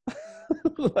books.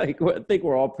 Like I think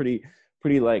we're all pretty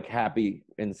pretty like happy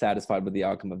and satisfied with the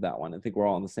outcome of that one. I think we're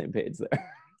all on the same page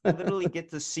there. Literally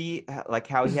get to see like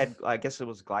how he had, I guess it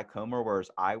was glaucoma where his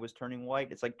eye was turning white.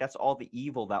 It's like that's all the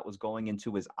evil that was going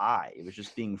into his eye. It was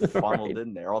just being funneled Right.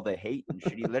 in there, all the hate and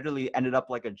shit. He literally ended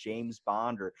up like a James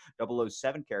Bond or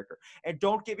 007 character. And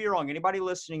don't get me wrong, anybody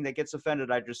listening that gets offended,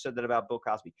 I just said that about Bill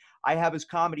Cosby. I have his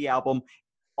comedy album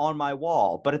on my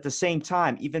wall, but at the same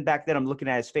time, even back then, I'm looking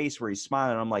at his face where he's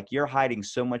smiling. I'm like, you're hiding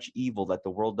so much evil that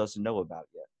the world doesn't know about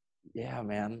yet. Yeah,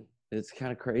 man. It's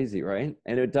kind of crazy, right?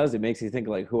 And it makes you think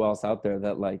like who else out there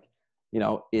that like,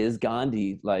 is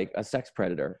Gandhi like a sex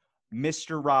predator?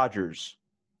 Mr. Rogers.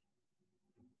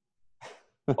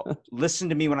 Listen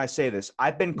to me when I say this.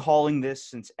 I've been calling this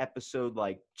since episode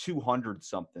like 200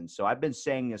 something. So I've been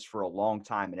saying this for a long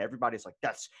time and everybody's like,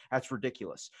 that's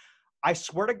ridiculous. I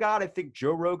swear to God, I think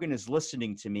Joe Rogan is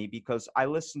listening to me because I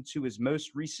listened to his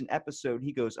most recent episode.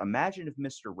 He goes, imagine if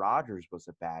Mr. Rogers was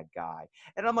a bad guy.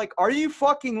 And I'm like, are you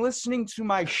fucking listening to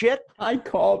my shit? I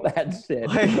call that shit.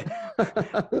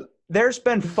 Like, there's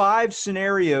been 5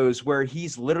 scenarios where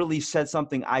he's literally said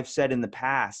something I've said in the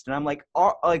past. And I'm like,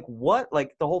 what?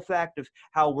 Like the whole fact of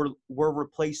how we're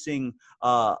replacing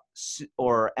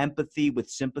or empathy with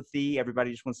sympathy.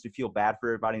 Everybody just wants to feel bad for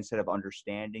everybody instead of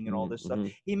understanding and all this stuff.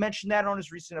 He mentioned that on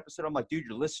his recent episode. I'm like, dude,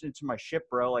 you're listening to my shit,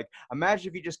 bro. Like, imagine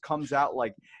if he just comes out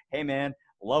like, hey, man,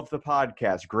 love the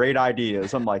podcast. Great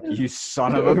ideas. I'm like, you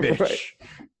son of a bitch. Right.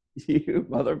 You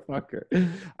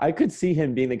motherfucker. I could see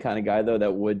him being the kind of guy, though,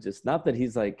 that would just, not that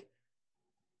he's like,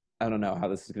 I don't know how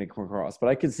this is going to come across, but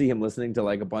I could see him listening to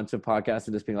like a bunch of podcasts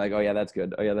and just being like, oh, yeah, that's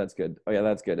good. Oh, yeah, that's good. Oh, yeah,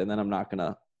 that's good. And then I'm not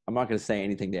going to say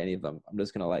anything to any of them. I'm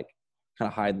just going to like kind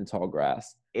of hide in the tall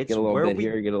grass. Get a little bit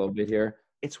here, get a little bit here.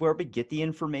 It's where we get the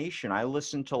information. I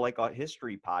listened to like a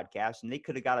history podcast and they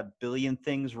could have got a billion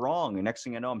things wrong. And next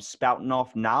thing I know, I'm spouting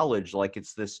off knowledge like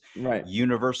it's this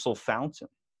universal fountain.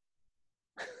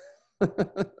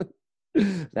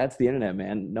 That's the internet,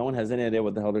 man. No one has any idea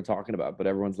what the hell they're talking about, but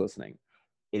everyone's listening.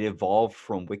 It evolved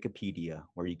from Wikipedia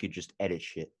where you could just edit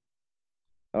shit.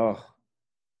 Oh,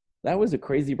 that was a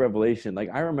crazy revelation.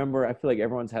 Like I remember, I feel like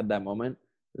everyone's had that moment.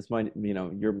 This might,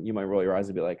 you might roll your eyes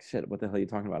and be like, shit, what the hell are you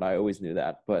talking about? I always knew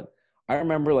that. But I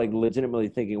remember like legitimately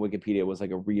thinking Wikipedia was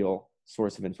like a real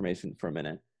source of information for a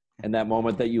minute. And that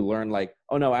moment that you learn like,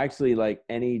 oh no, actually like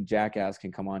any jackass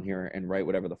can come on here and write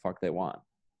whatever the fuck they want.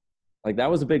 Like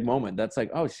that was a big moment. That's like,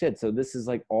 oh shit. So this is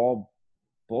like all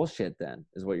bullshit then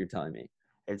is what you're telling me.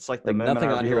 It's like the moment nothing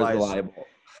on here is reliable.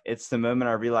 It's the moment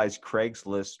I realized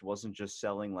Craigslist wasn't just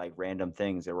selling like random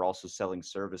things. They were also selling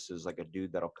services like a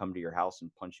dude that'll come to your house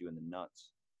and punch you in the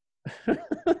nuts.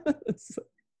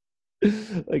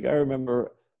 Like I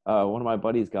remember one of my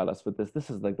buddies got us with this. This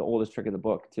is like the oldest trick in the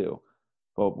book too.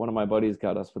 But one of my buddies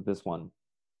got us with this one.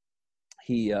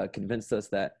 He convinced us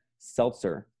that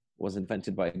seltzer was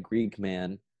invented by a Greek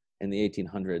man in the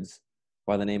 1800s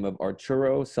by the name of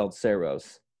Arturo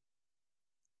Seltzeros.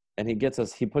 And he puts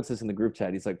us in the group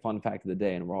chat. He's like, fun fact of the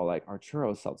day. And we're all like,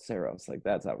 Arturo Seltzeros. Like,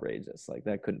 that's outrageous. Like,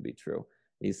 that couldn't be true.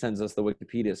 And he sends us the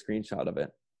Wikipedia screenshot of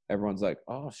it. Everyone's like,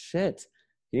 oh, shit.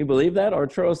 Can you believe that?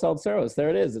 Arturo Seltzeros. There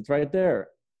it is. It's right there.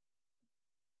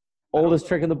 Oldest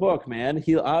trick in the book, man.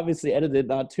 He obviously edited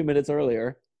not 2 minutes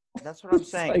earlier. That's what I'm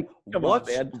saying. Like, come on,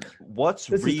 man. What's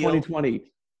this real? Is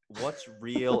 2020. What's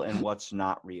real and what's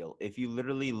not real? If you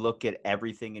literally look at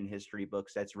everything in history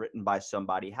books that's written by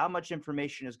somebody, how much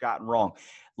information has gotten wrong?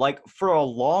 Like for a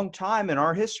long time in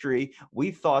our history, we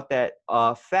thought that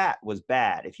fat was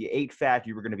bad. If you ate fat,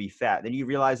 you were going to be fat. Then you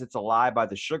realize it's a lie by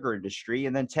the sugar industry.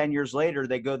 And then 10 years later,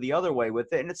 they go the other way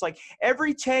with it. And it's like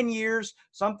every 10 years,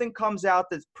 something comes out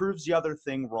that proves the other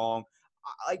thing wrong.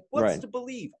 Like, what's to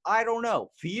believe? I don't know.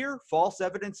 Fear, false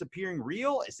evidence appearing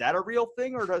real. Is that a real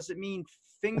thing? Or does it mean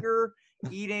finger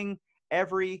eating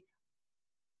every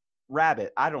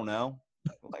rabbit? I don't know.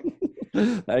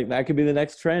 Like, that could be the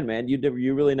next trend, man.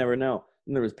 You really never know.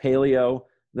 And there was paleo.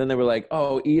 Then they were like,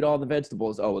 oh, eat all the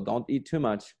vegetables. Oh, well, don't eat too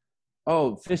much.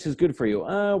 Oh, fish is good for you.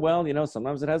 Well,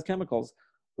 sometimes it has chemicals.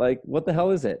 Like, what the hell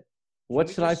is it?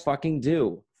 What should I fucking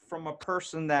do? From a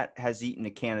person that has eaten a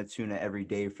can of tuna every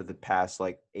day for the past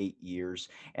like 8 years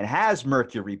and has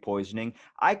mercury poisoning,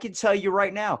 I can tell you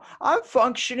right now, I'm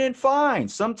functioning fine.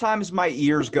 Sometimes my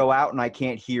ears go out and I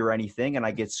can't hear anything and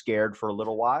I get scared for a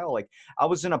little while. Like I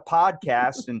was in a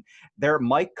podcast and their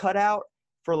mic cut out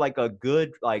for like a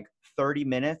good like 30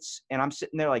 minutes. And I'm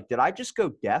sitting there like, did I just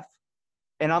go deaf?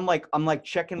 And I'm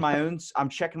checking I'm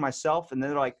checking myself. And then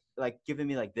they're like giving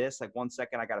me like this, like 1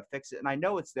 second, I got to fix it. And I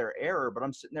know it's their error, but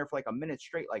I'm sitting there for like a minute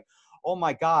straight. Like, oh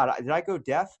my God, did I go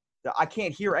deaf? I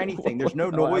can't hear anything. There's no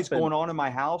noise going on in my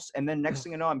house. And then next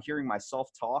thing I know, I'm hearing myself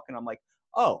talk and I'm like,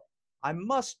 oh, I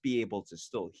must be able to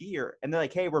still hear. And they're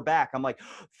like, hey, we're back. I'm like,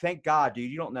 thank God,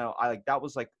 dude. You don't know. That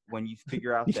was like when you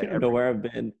figure out that You don't know where I've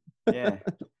been. yeah,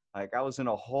 like I was in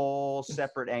a whole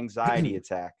separate anxiety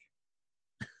attack.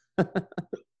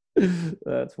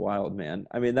 That's wild, man.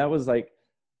 I mean, that was like,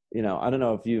 I don't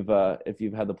know if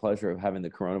you've had the pleasure of having the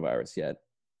coronavirus yet.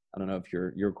 I don't know if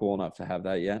you're cool enough to have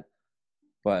that yet.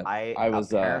 But I I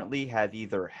was apparently have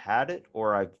either had it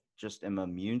or I just am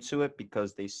immune to it,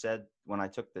 because they said when I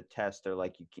took the test, they're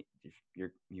like, you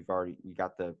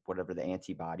got the whatever, the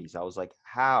antibodies. I was like,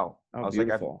 how? I was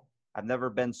beautiful. like, I've never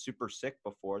been super sick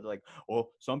before. They're like, well,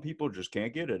 some people just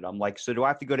can't get it. I'm like, so do I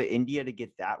have to go to India to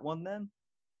get that one then?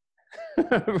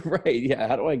 Right. Yeah.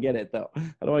 How do I get it though?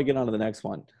 How do I get on to the next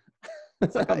one?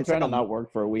 I'm trying to not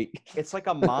work for a week. It's like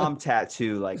a mom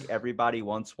tattoo. Like everybody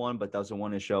wants one, but doesn't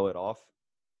want to show it off.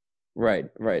 Right.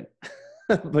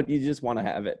 But you just want to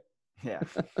have it. Yeah.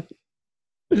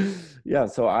 Yeah.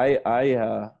 So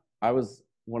I was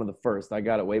one of the first. I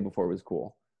got it way before it was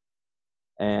cool.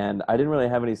 And I didn't really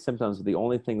have any symptoms. But the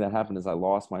only thing that happened is I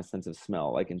lost my sense of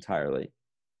smell, like entirely.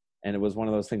 And it was one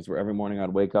of those things where every morning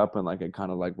I'd wake up and like I'd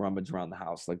kind of like rummage around the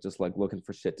house, like just like looking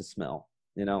for shit to smell,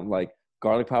 like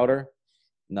garlic powder,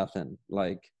 nothing.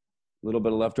 Like a little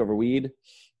bit of leftover weed,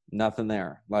 nothing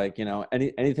there. Like,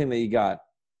 anything that you got.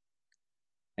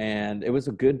 And it was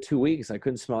a good 2 weeks. I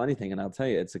couldn't smell anything. And I'll tell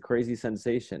you, it's a crazy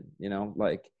sensation,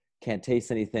 like can't taste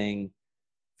anything.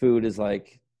 Food is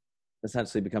like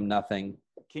essentially become nothing.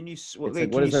 Can you, it's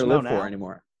like, what is there to live for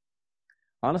anymore?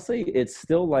 Honestly, it's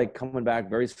still like coming back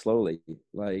very slowly.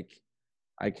 Like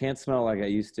I can't smell like I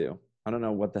used to. I don't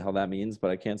know what the hell that means, but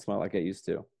I can't smell like I used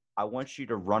to. I want you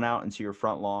to run out into your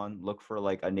front lawn, look for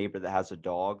like a neighbor that has a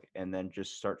dog, and then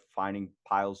just start finding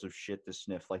piles of shit to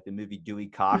sniff, like the movie Dewey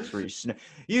Cox, where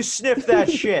you sniff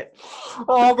that shit.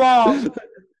 Oh God,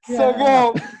 so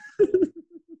good.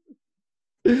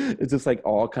 It's just like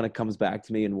all kind of comes back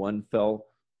to me in one fell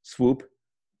swoop.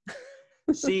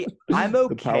 See, I'm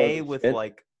okay with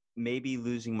like maybe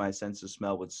losing my sense of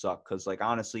smell would suck, because like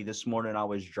honestly, this morning I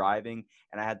was driving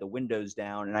and I had the windows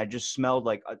down and I just smelled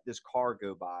like this car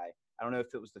go by. I don't know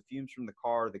if it was the fumes from the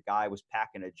car or the guy was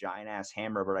packing a giant ass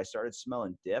hammer, but I started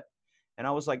smelling dip, and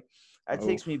I was like, that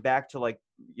takes me back to like,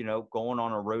 going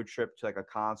on a road trip to like a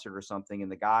concert or something,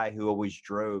 and the guy who always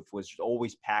drove was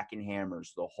always packing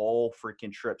hammers the whole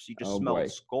freaking trip, so you just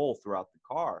smelled skull throughout the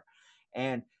car.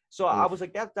 And so I was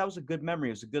like, that was a good memory.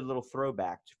 It was a good little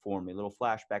throwback for me, a little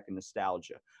flashback and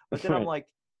nostalgia. But then I'm like,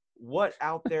 what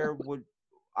out there would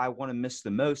I want to miss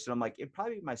the most? And I'm like, it'd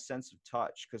probably be my sense of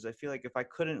touch, because I feel like if I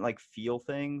couldn't like feel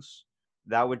things,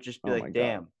 that would just be like,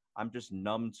 damn, I'm just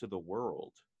numb to the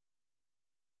world.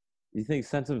 You think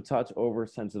sense of touch over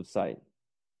sense of sight?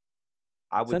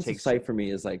 I would sense of sight for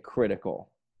me is like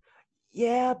critical.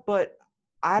 Yeah, but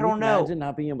I don't know. Imagine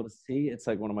not being able to see. It's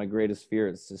like one of my greatest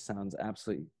fears. It just sounds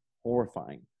absolutely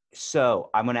horrifying.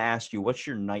 So I'm going to ask you, what's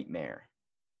your nightmare?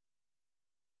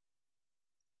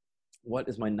 What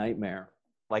is my nightmare?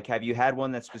 Like, have you had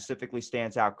one that specifically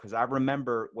stands out? Because I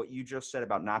remember what you just said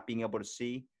about not being able to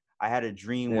see. I had a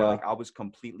dream where like I was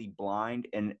completely blind,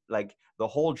 and like the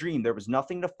whole dream, there was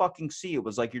nothing to fucking see. It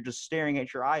was like you're just staring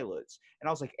at your eyelids. And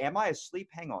I was like, am I asleep?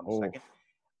 Hang on a second.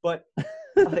 But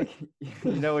like,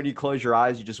 when you close your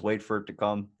eyes, you just wait for it to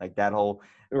come, like that whole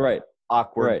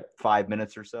awkward 5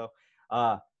 minutes or so.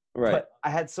 But I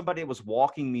had somebody that was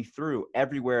walking me through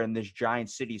everywhere in this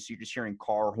giant city, so you're just hearing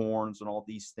car horns and all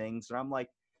these things. And I'm like,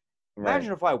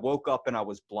 imagine if I woke up and I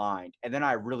was blind, and then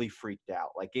I really freaked out,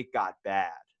 like it got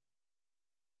bad.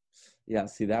 Yeah,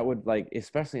 see, that would, like,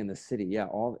 especially in the city,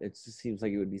 it just seems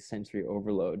like it would be sensory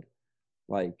overload,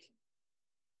 like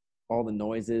all the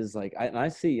noises. Like I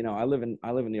see, I live in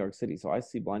New York City, so I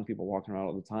see blind people walking around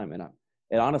all the time, and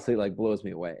it honestly like blows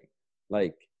me away,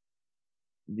 like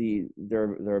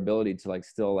their ability to like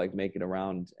still like make it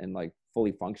around and like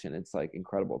fully function. It's like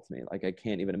incredible to me. Like I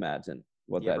can't even imagine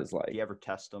what that is like. Do you ever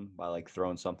test them by like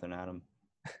throwing something at them?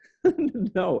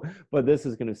 No, but this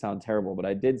is going to sound terrible, but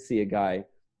I did see a guy.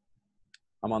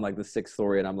 I'm on like the 6th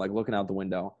story, and I'm like looking out the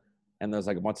window, and there's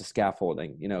like a bunch of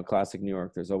scaffolding. Classic New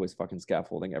York. There's always fucking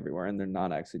scaffolding everywhere, and they're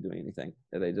not actually doing anything.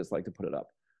 They just like to put it up.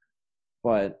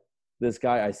 But this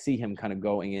guy, I see him kind of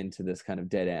going into this kind of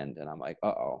dead end, and I'm like,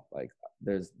 like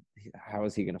how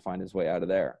is he going to find his way out of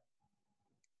there?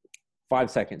 5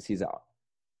 seconds, he's out.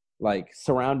 Like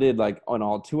surrounded, like on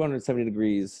all 270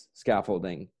 degrees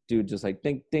scaffolding. Dude just like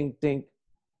dink, dink, dink,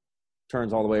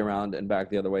 turns all the way around and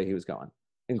back the other way he was going.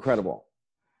 Incredible.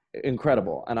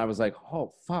 And I was like,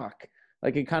 oh fuck,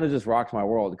 like it kind of just rocked my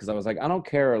world, because I was like, I don't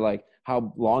care like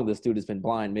how long this dude has been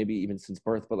blind, maybe even since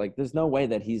birth, but like there's no way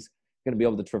that he's going to be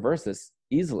able to traverse this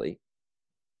easily.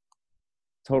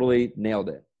 totally nailed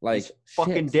it. Like, He's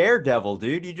fucking shit. Daredevil,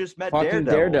 dude. You just met Fucking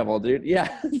Daredevil, dude. Yeah,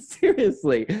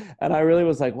 seriously. And I really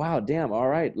was like, wow, damn, all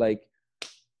right. Like,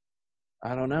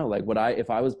 I don't know. Like, if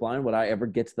I was blind, would I ever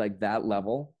get to like that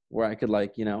level where I could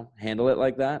like, handle it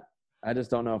like that? I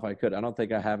just don't know if I could. I don't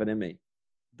think I have it in me.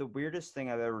 The weirdest thing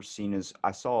I've ever seen is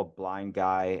I saw a blind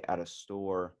guy at a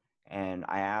store, and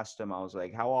I asked him, I was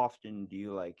like, how often do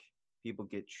you like people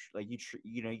get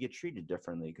you get treated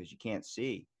differently because you can't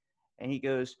see? And he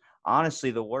goes, honestly,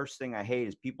 the worst thing I hate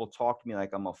is people talk to me like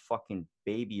I'm a fucking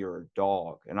baby or a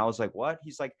dog. And I was like, what?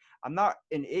 He's like, I'm not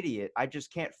an idiot. I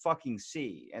just can't fucking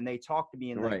see. And they talk to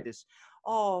me in like Right. this,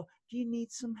 oh, do you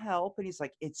need some help? And he's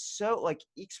like, it's so like,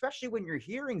 especially when your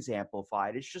hearing's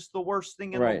amplified, it's just the worst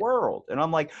thing in the Right. world. And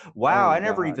I'm like, wow, Oh, I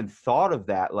never God. even thought of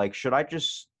that. Like, should I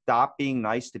just stop being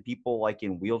nice to people like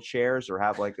in wheelchairs or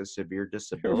have like a severe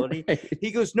disability? Right.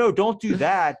 He goes, no, don't do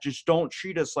that. Just don't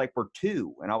treat us like we're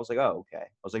two. And I was like, oh, okay.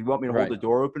 I was like, you want me to hold Right. the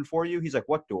door open for you? He's like,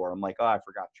 what door? I'm like, oh, I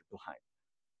forgot you're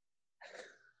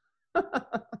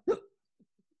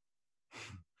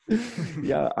blind.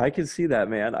 Yeah, I can see that,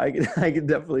 man. I can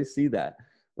definitely see that.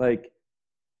 Like,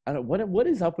 I don't what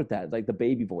is up with that? Like the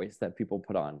baby voice that people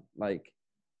put on. Like,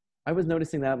 I was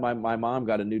noticing that my mom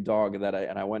got a new dog and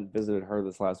I went and visited her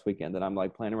this last weekend, and I'm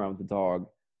like playing around with the dog,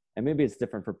 and maybe it's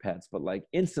different for pets, but like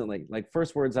instantly, like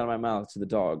first words out of my mouth to the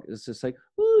dog, it's just like,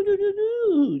 ooh, doo, doo,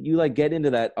 doo. You like get into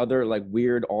that other like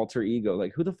weird alter ego.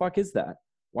 Like, who the fuck is that?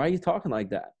 Why are you talking like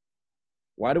that?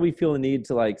 Why do we feel the need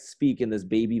to like speak in this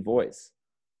baby voice?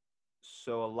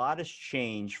 So a lot has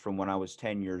changed from when I was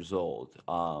 10 years old.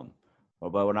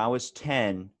 But when I was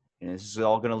 10, and this is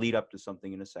all going to lead up to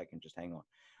something in a second, just hang on.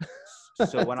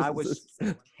 So when I was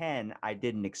 10, I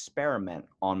did an experiment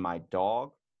on my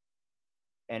dog.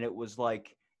 And it was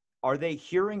like, are they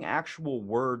hearing actual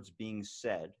words being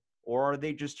said? Or are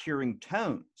they just hearing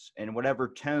tones? And whatever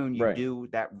tone you Right. do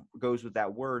that goes with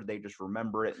that word, they just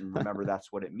remember it and remember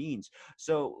that's what it means.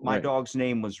 So my Right. dog's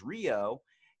name was Rio.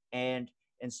 And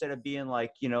instead of being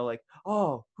like, like,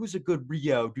 oh, who's a good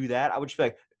Rio? Do that. I would just be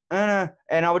like,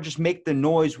 and I would just make the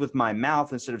noise with my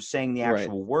mouth instead of saying the Right.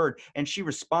 actual word. And she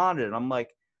responded. And I'm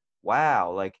like, wow,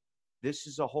 like this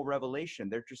is a whole revelation.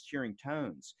 They're just hearing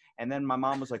tones. And then my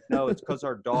mom was like, no, it's because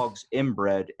our dog's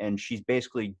inbred and she's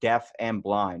basically deaf and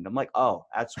blind. I'm like, oh,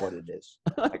 that's what it is.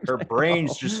 Like her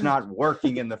brain's just not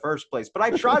working in the first place. But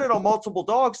I tried it on multiple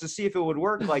dogs to see if it would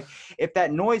work. Like if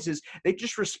that noise is, they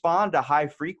just respond to high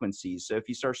frequencies. So if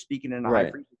you start speaking in a high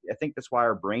Right. frequency, I think that's why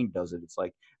our brain does it. It's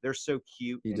like they're so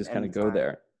cute. You And just kind of go anytime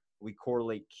there. we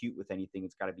correlate cute with anything,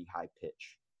 it's got to be high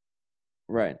pitch.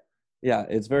 Right. Yeah,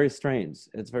 it's very strange.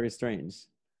 It's very strange.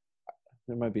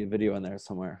 There might be a video in there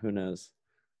somewhere. Who knows?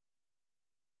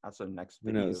 That's the next Who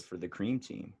video knows? for the cream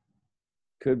team.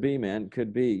 Could be, man.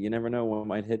 Could be. You never know what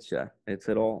might hit you. It's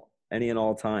at any and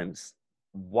all times.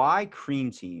 Why cream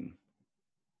team?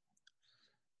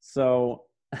 So,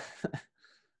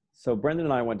 so Brendan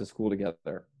and I went to school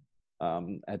together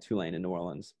at Tulane in New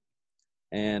Orleans,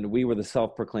 and we were the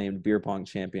self-proclaimed beer pong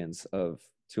champions of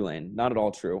Tulane. Not at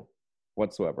all true,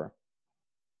 whatsoever.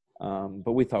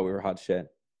 But we thought we were hot shit,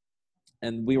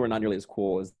 and we were not nearly as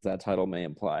cool as that title may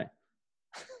imply.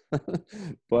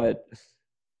 But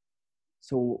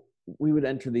so we would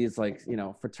enter these like,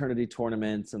 fraternity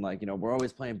tournaments and like, we're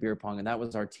always playing beer pong, and that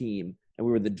was our team, and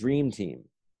we were the dream team.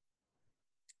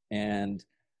 And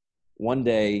one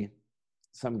day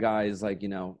some guy is like,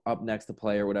 up next to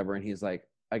play or whatever, and he's like,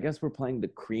 I guess we're playing the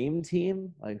cream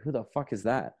team. Like, who the fuck is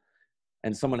that?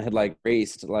 And someone had like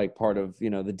raced like part of,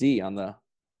 the D on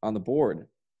the board.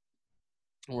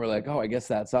 And we're like, oh, I guess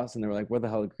that's us. And they were like, where the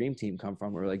hell did cream team come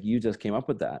from? We're like, you just came up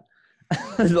with that.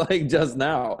 Like just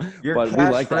now. But we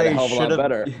like that a hell of a lot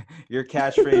better. Your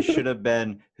catchphrase should have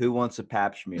been, who wants a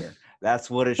pap smear? That's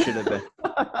what it should have been.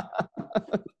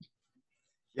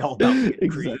 Y'all don't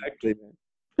get cream. Exactly,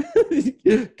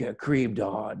 man. Get creamed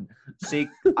on. See,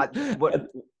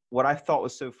 what I thought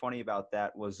was so funny about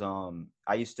that was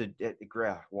I used to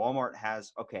Walmart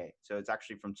has, okay, so it's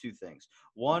actually from two things.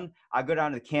 One, I go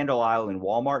down to the candle aisle in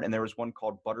Walmart, and there was one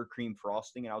called buttercream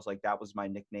frosting, and I was like, that was my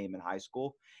nickname in high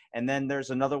school. And then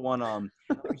there's another one,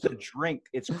 there's a drink,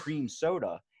 it's cream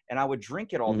soda. And I would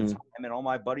drink it all the time. And all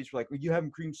my buddies were like, well, you having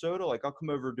cream soda? Like, I'll come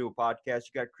over to do a podcast.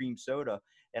 You got cream soda.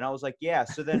 And I was like, yeah.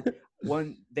 So then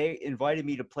when they invited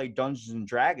me to play Dungeons and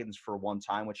Dragons for one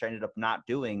time, which I ended up not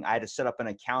doing, I had to set up an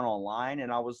account online.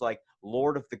 And I was like,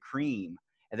 Lord of the Cream.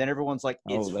 And then everyone's like,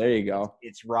 there you go.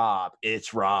 It's Rob.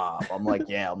 It's Rob. I'm like,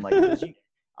 yeah. I'm like,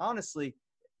 honestly,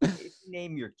 if you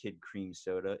name your kid cream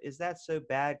soda, is that so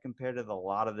bad compared to a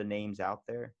lot of the names out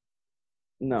there?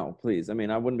 No, please. I mean,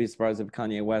 I wouldn't be surprised if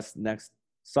Kanye West next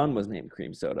son was named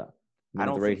Cream Soda. I At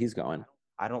don't the rate think he's going.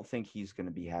 I don't think he's going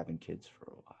to be having kids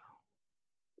for a while.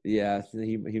 Yeah,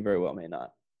 he very well may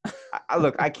not.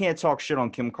 Look, I can't talk shit on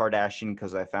Kim Kardashian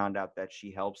because I found out that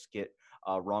she helps get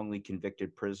wrongly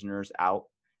convicted prisoners out.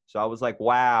 So I was like,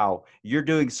 wow, you're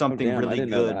doing something damn, I really didn't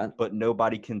know good, that. but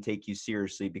nobody can take you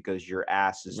seriously because your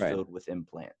ass is Right. filled with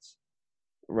implants.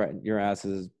 Right. Your ass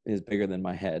is bigger than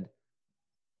my head.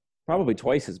 Probably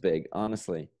twice as big,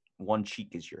 honestly. One cheek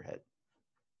is your head.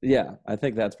 Yeah, I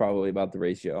think that's probably about the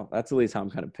ratio. That's at least how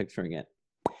I'm kind of picturing it.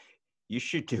 You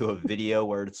should do a video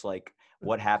where it's like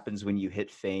what happens when you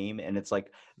hit fame, and it's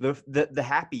like the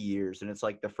happy years, and it's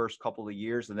like the first couple of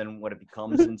years, and then what it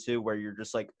becomes into where you're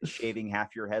just like shaving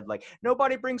half your head. Like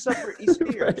nobody brings up Britney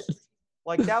Spears. Right.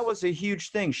 Like that was a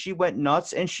huge thing. She went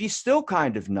nuts, and she's still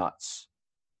kind of nuts.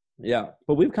 Yeah,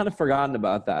 but we've kind of forgotten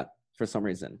about that for some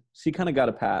reason. She kind of got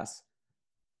a pass.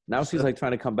 Now she's like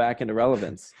trying to come back into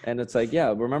relevance. And it's like,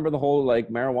 yeah, remember the whole like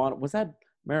marijuana? Was that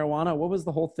marijuana? What was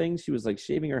the whole thing? She was like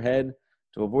shaving her head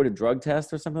to avoid a drug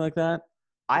test or something like that.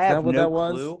 I have no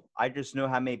clue. I just know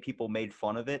how many people made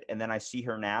fun of it. And then I see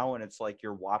her now, and it's like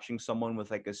you're watching someone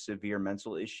with like a severe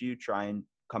mental issue try and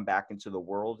come back into the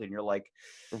world. And you're like,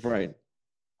 right.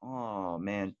 Oh,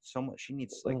 man, she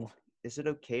needs like, is it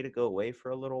okay to go away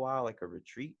for a little while, like a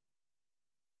retreat?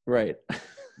 Right.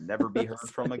 Never be heard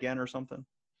from again or something?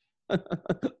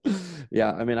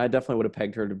 Yeah, I mean, I definitely would have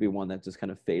pegged her to be one that just kind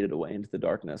of faded away into the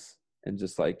darkness and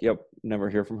just like, yep, never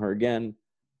hear from her again.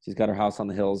 She's got her house on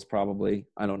the hills, probably.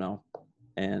 I don't know.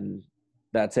 And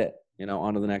that's it,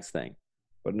 on to the next thing.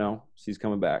 But no, she's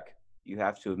coming back. You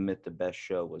have to admit the best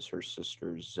show was her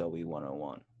sister's Zoe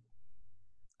 101.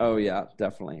 Oh, yeah,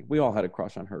 definitely. We all had a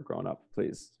crush on her growing up.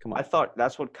 Please, come on. I thought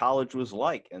that's what college was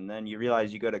like. And then you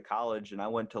realize you go to college, and I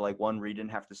went to like one where you didn't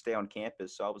have to stay on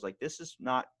campus. So I was like, this is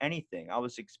not anything. I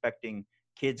was expecting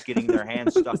kids getting their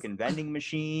hands stuck in vending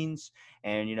machines.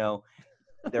 And,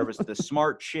 there was the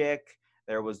smart chick.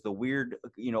 There was the weird,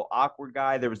 awkward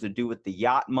guy. There was the dude with the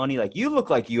yacht money. Like, you look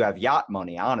like you have yacht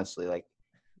money, honestly. Like,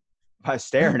 by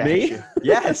staring at you.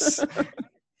 Yes.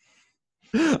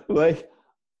 Like,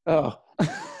 oh.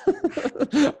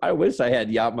 I wish I had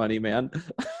yacht money, man.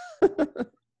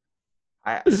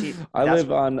 I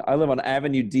live on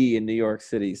Avenue D in New York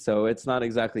City, so it's not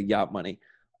exactly yacht money.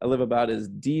 I live about as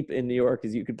deep in New York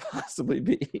as you could possibly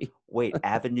be. Wait,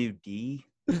 Avenue D?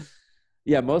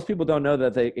 Yeah, most people don't know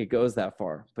that it goes that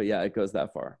far, but yeah, it goes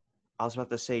that far. I was about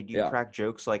to say, do you crack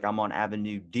jokes like I'm on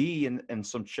Avenue D, and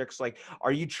some chicks like,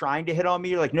 are you trying to hit on me?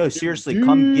 You're like, no, seriously,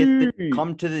 come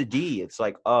to the D. It's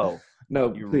like, oh.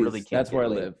 No, you please. Really can't. That's where I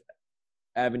live.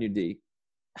 Avenue D.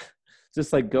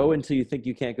 Just like go until you think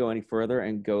you can't go any further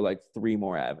and go like 3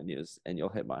 more avenues and you'll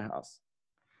hit my house.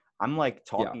 I'm like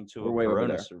talking to a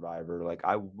Corona survivor. Like,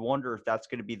 I wonder if that's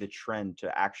going to be the trend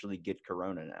to actually get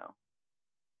Corona now.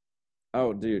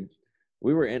 Oh, dude.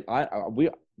 We were in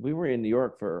we were in New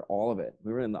York for all of it.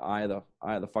 We were in the eye of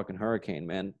the fucking hurricane,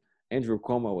 man. Andrew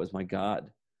Cuomo was my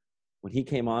god. When he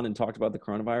came on and talked about the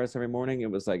coronavirus every morning,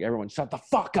 it was like, everyone shut the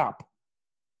fuck up.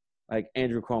 Like,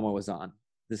 Andrew Cuomo was on.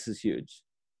 This is huge.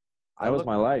 That was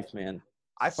my life, man.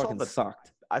 I saw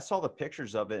the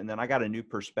pictures of it, and then I got a new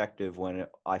perspective when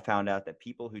I found out that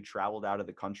people who traveled out of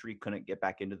the country couldn't get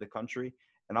back into the country.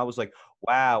 And I was like,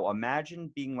 wow,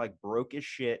 imagine being like broke as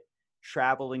shit,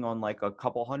 traveling on like a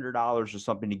couple $100 or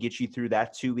something to get you through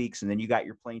that 2 weeks, and then you got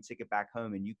your plane ticket back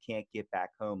home and you can't get back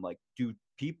home. Like, do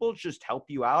people just help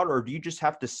you out, or do you just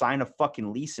have to sign a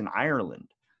fucking lease in Ireland?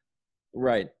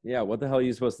 Right. Yeah. What the hell are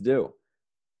you supposed to do?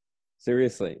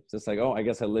 Seriously. Just like, oh, I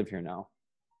guess I live here now.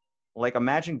 Like,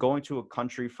 imagine going to a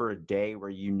country for a day where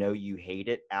you hate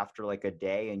it after like a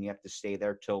day, and you have to stay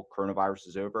there till coronavirus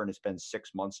is over, and it's been 6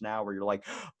 months now where you're like,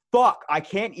 fuck, I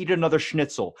can't eat another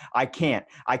schnitzel. I can't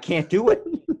do it.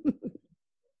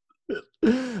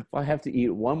 If I have to eat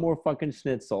one more fucking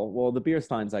schnitzel, well, the beer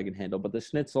steins I can handle, but the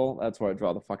schnitzel, that's where I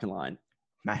draw the fucking line.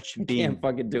 Imagine can't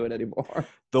fucking do it anymore.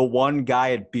 The one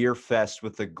guy at Beer Fest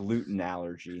with a gluten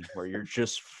allergy where you're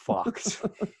just fucked.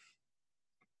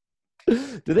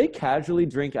 Do they casually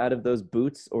drink out of those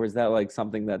boots, or is that like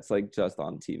something that's like just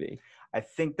on TV? I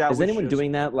think that is anyone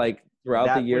doing that like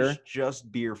throughout the year? That was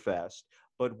just Beer Fest.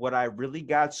 But what I really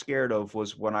got scared of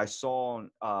was when I saw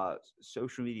on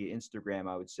social media, Instagram,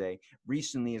 I would say,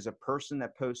 recently, is a person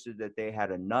that posted that they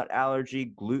had a nut allergy,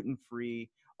 gluten-free,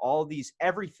 all these,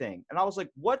 everything. And I was like,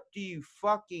 what do you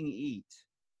fucking eat?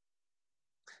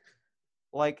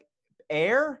 Like,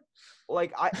 air?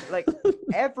 Like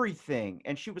everything.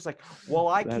 And she was like, well,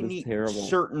 I can eat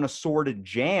certain assorted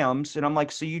jams. And I'm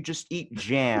like, so you just eat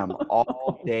jam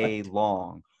all day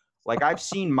long. Like I've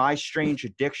seen My Strange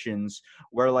Addictions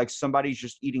where like somebody's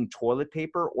just eating toilet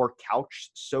paper or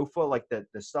couch sofa, like the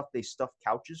stuff they stuff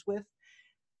couches with.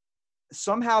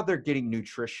 Somehow they're getting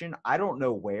nutrition. I don't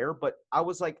know where, but I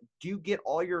was like, do you get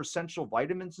all your essential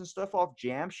vitamins and stuff off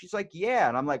jam? She's like, yeah.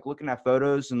 And I'm like looking at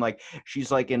photos and like,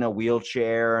 she's like in a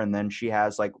wheelchair and then she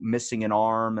has like missing an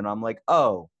arm. And I'm like,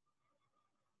 oh,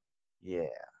 yeah.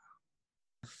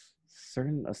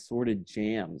 Certain assorted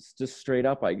jams, just straight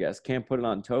up, I guess. Can't put it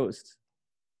on toast.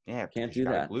 Yeah. Can't She's do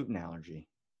got a that. gluten allergy.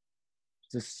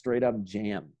 Just straight up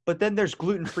jam. But then there's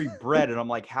gluten-free bread. And I'm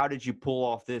like, how did you pull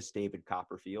off this, David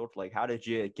Copperfield? Like, how did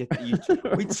you get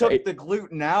we took Right. the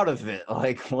gluten out of it.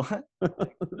 Like, what?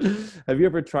 Have you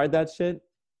ever tried that shit?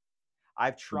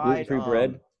 I've tried Gluten-free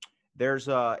bread? There's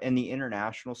in the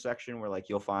international section where like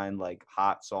you'll find like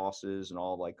hot sauces and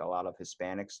all like a lot of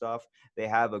Hispanic stuff. They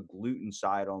have a gluten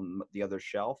side on the other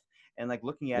shelf. And like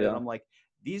looking at it, Yeah. I'm like,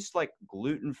 these like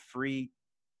gluten-free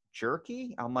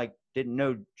jerky? I'm like, didn't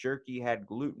know jerky had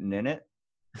gluten in it.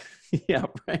 Yeah,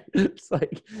 right. It's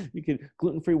like you can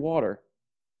gluten-free water.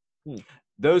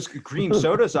 Those cream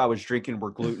sodas I was drinking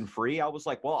were gluten-free. I was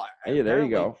like, well, Hey, there you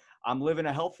go. I'm living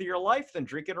a healthier life than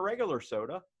drinking a regular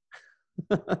soda.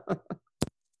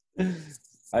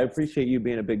 I appreciate you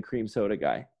being a big cream soda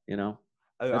guy, you know?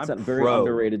 That's I'm a very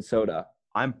underrated soda.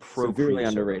 I'm pro Severely cream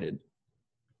underrated. soda.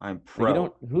 I'm Like,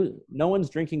 pro. no one's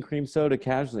drinking cream soda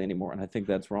casually anymore, and I think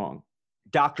that's wrong.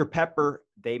 Dr. Pepper,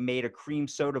 they made a cream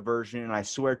soda version, and I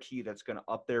swear to you that's going to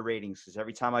up their ratings because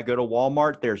every time I go to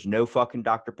Walmart, there's no fucking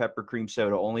Dr. Pepper cream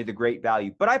soda, only the Great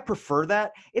Value. But I prefer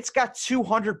that. It's got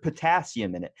 200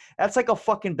 potassium in it. That's like a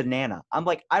fucking banana. I'm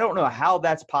like, I don't know how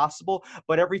that's possible,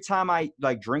 but every time I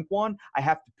like drink one, I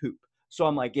have to poop. So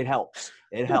I'm like, it helps.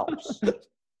 It helps.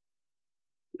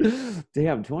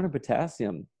 Damn, 200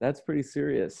 potassium. That's pretty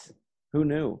serious. Who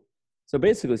knew? So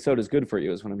basically, soda's good for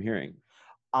you is what I'm hearing.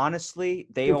 Honestly,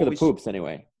 they Good for the always poops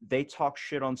anyway. they talk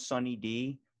shit on Sunny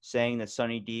D, saying that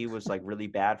Sunny D was like really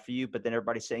bad for you, but then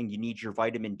everybody's saying you need your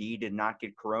vitamin D to not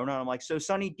get corona. I'm like, so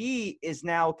Sunny D is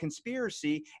now a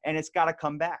conspiracy and it's got to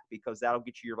come back because that'll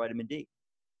get you your vitamin D.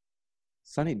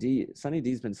 Sunny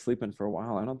D's been sleeping for a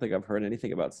while. I don't think I've heard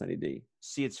anything about Sunny D.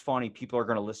 See, it's funny. People are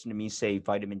going to listen to me say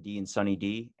vitamin D and Sunny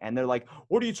D, and they're like,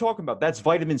 what are you talking about? That's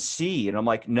vitamin C. And I'm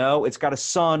like, no, it's got a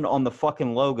sun on the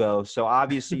fucking logo. So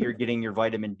obviously you're getting your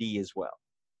vitamin D as well.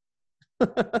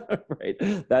 Right.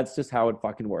 That's just how it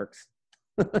fucking works.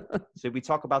 So we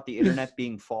talk about the internet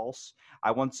being false. I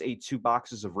once ate 2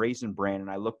 boxes of Raisin Bran, and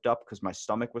I looked up because my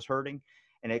stomach was hurting.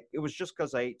 And it was just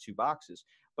because I ate 2 boxes.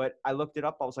 But I looked it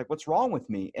up. I was like, what's wrong with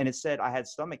me? And it said I had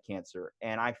stomach cancer.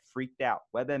 And I freaked out.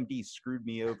 WebMD screwed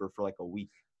me over for like a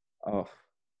week. Oh,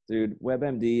 dude,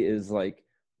 WebMD is like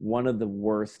one of the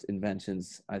worst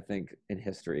inventions, I think, in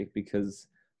history because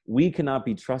we cannot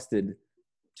be trusted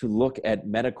to look at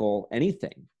medical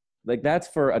anything. Like that's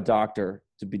for a doctor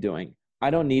to be doing. I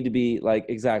don't need to be like,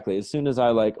 exactly. As soon as I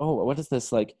like, oh, what is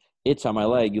this like itch on my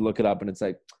leg? You look it up and it's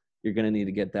like, you're going to need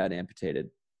to get that amputated.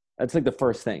 That's like the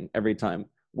first thing every time.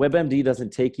 WebMD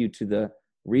doesn't take you to the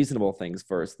reasonable things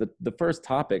first. The first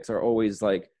topics are always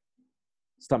like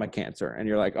stomach cancer. And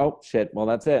you're like, oh, shit. Well,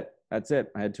 that's it. That's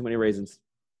it. I had too many raisins.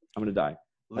 I'm going to die.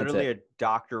 Literally a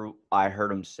doctor, I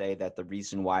heard him say that the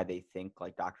reason why they think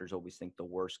like doctors always think the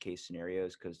worst case scenario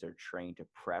is because they're trained to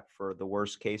prep for the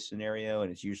worst case scenario.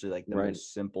 And it's usually like the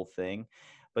most simple thing.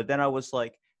 But then I was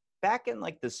like, back in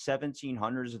like the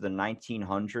 1700s or the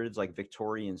 1900s, like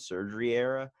Victorian surgery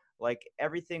era, like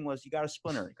everything was, you got a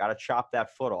splinter, got to chop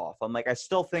that foot off. I'm like, I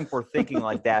still think we're thinking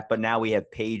like that, but now we have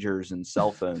pagers and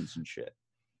cell phones and shit.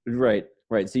 Right.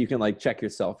 So you can like check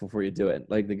yourself before you do it.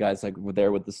 Like the guy's like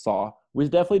there with the saw. We're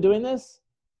definitely doing this.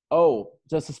 Oh,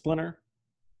 just a splinter.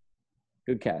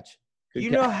 Good catch.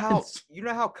 You know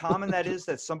how common that is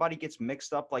that somebody gets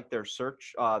mixed up like their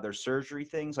surgery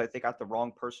things. Like they got the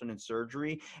wrong person in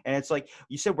surgery. And it's like,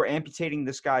 you said we're amputating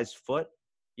this guy's foot.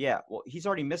 Yeah, well, he's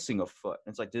already missing a foot.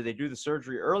 It's like, did they do the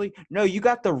surgery early? No, you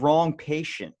got the wrong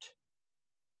patient.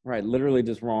 Right, literally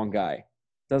just wrong guy.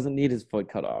 Doesn't need his foot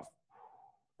cut off.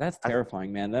 That's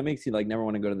terrifying, man. That makes you like never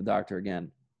want to go to the doctor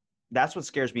again. That's what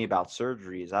scares me about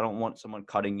surgery is I don't want someone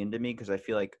cutting into me because I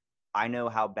feel like I know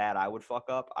how bad I would fuck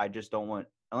up. I just don't want,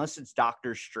 unless it's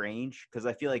Doctor Strange, because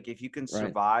I feel like if you can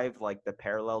survive like the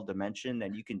parallel dimension,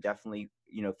 then you can definitely,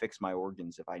 fix my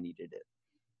organs if I needed it.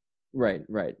 Right.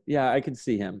 Yeah, I could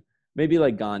see him. Maybe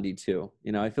like Gandhi too.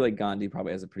 I feel like Gandhi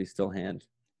probably has a pretty still hand.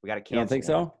 We got to cancel. You don't think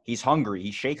so? He's hungry.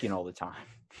 He's shaking all the time.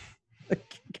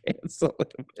 Cancel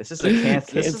him. This is a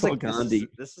cancel. Cancel Gandhi.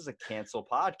 This is a cancel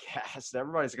podcast.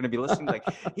 Everybody's going to be listening like,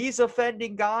 he's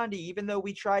offending Gandhi, even though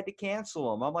we tried to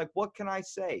cancel him. I'm like, what can I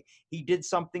say? He did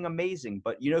something amazing.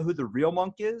 But you know who the real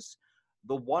monk is?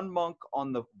 The one monk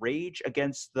on the Rage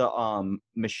Against the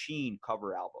Machine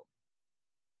cover album.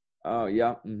 Oh,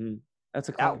 yeah. Mm-hmm. That's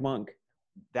a clock monk.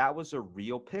 That was a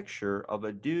real picture of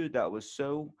a dude that was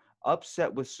so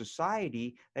upset with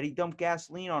society that he dumped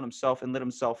gasoline on himself and lit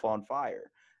himself on fire.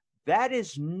 That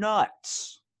is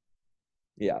nuts.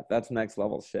 Yeah, that's next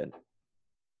level shit.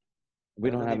 We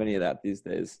don't have any of that these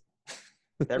days.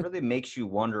 That really makes you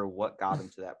wonder what got him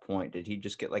to that point. Did he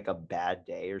just get like a bad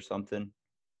day or something?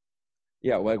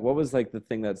 Yeah, like what was like the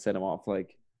thing that set him off?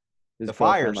 Like the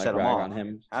fire set him off on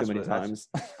him too many times.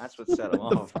 That's what set him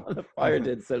off. The fire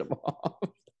did set him off.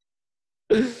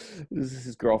 This is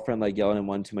his girlfriend like yelling at him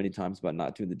one too many times about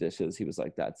not doing the dishes. He was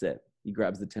like, "That's it." He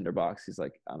grabs the tinder box. He's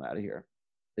like, "I'm out of here.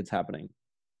 It's happening."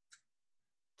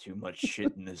 Too much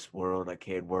shit in this world. I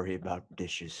can't worry about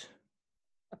dishes.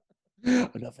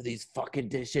 Enough of these fucking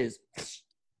dishes.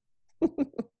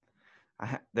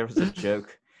 There was a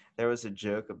joke. There was a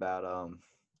joke about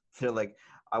they're like,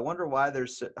 I wonder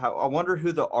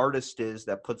who the artist is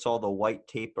that puts all the white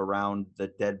tape around the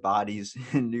dead bodies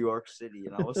in New York City.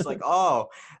 And I was like, oh,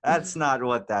 that's not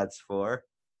what that's for.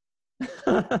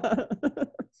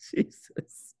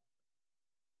 Jesus.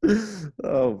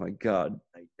 Oh my God.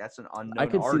 Like, that's an unknown I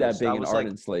could artist. see that being an art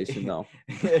installation though.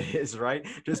 It is, right?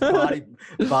 Just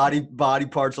body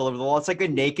parts all over the wall. It's like a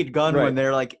Naked Gun when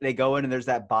they're like, they go in and there's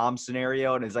that bomb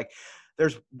scenario and it's like,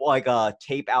 there's like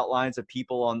tape outlines of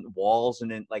people on walls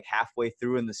and then like halfway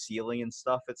through in the ceiling and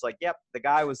stuff. It's like, yep, the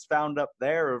guy was found up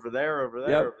there, over there, over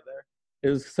there, over there. It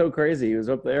was so crazy. He was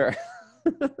up there.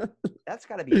 That's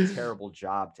got to be a terrible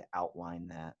job to outline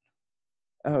that.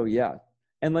 Oh, yeah.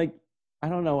 And like, I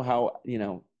don't know how,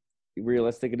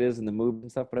 realistic it is in the movie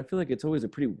and stuff, but I feel like it's always a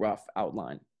pretty rough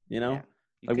outline, Yeah,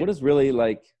 like what is really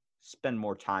like. Spend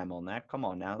more time on that. Come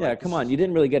on now. Yeah, like, come on. You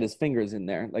didn't really get his fingers in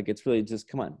there. Like, it's really just,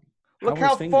 come on. Look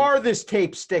how far this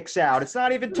tape sticks out. It's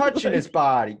not even touching his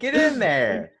body. Get in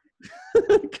there.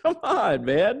 Come on,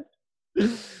 man.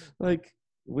 Like,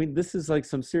 this is like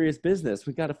some serious business.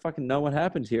 We got to fucking know what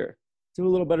happened here. Do a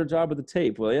little better job with the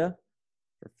tape, will you?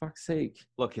 For fuck's sake.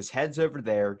 Look, his head's over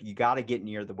there. You got to get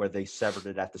near where they severed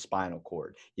it at the spinal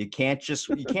cord. You can't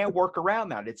work around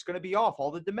that. It's going to be off.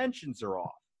 All the dimensions are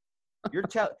off.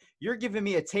 You're giving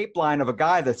me a tape line of a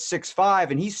guy that's 6'5"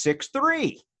 and he's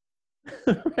 6'3".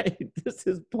 Right. This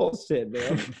is bullshit,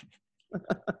 man.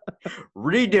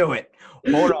 Redo it.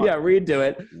 Hold on. Yeah, redo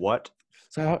it. What?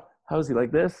 So how is he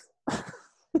like this?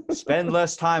 Spend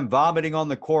less time vomiting on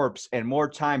the corpse and more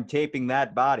time taping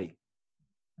that body.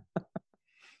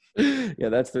 Yeah,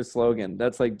 that's their slogan.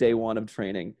 That's like day one of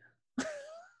training.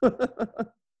 Well,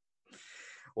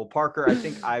 Parker, I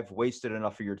think I've wasted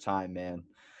enough of your time, man.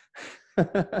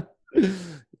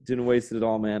 Didn't waste it at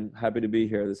all, man. Happy to be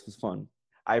here. This was fun.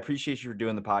 I appreciate you for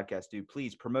doing the podcast, dude.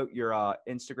 Please promote your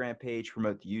Instagram page,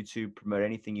 promote the YouTube, promote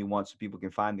anything you want so people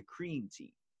can find the Cream Team.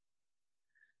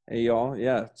 Hey, y'all.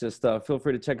 Yeah, just feel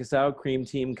free to check us out, Cream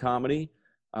Team Comedy.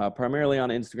 Primarily on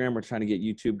Instagram. We're trying to get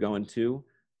YouTube going too.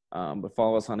 But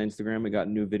follow us on Instagram. We got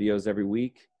new videos every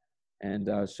week and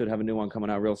should have a new one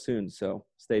coming out real soon. So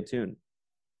stay tuned.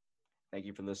 Thank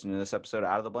you for listening to this episode of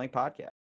Out of the Blank Podcast.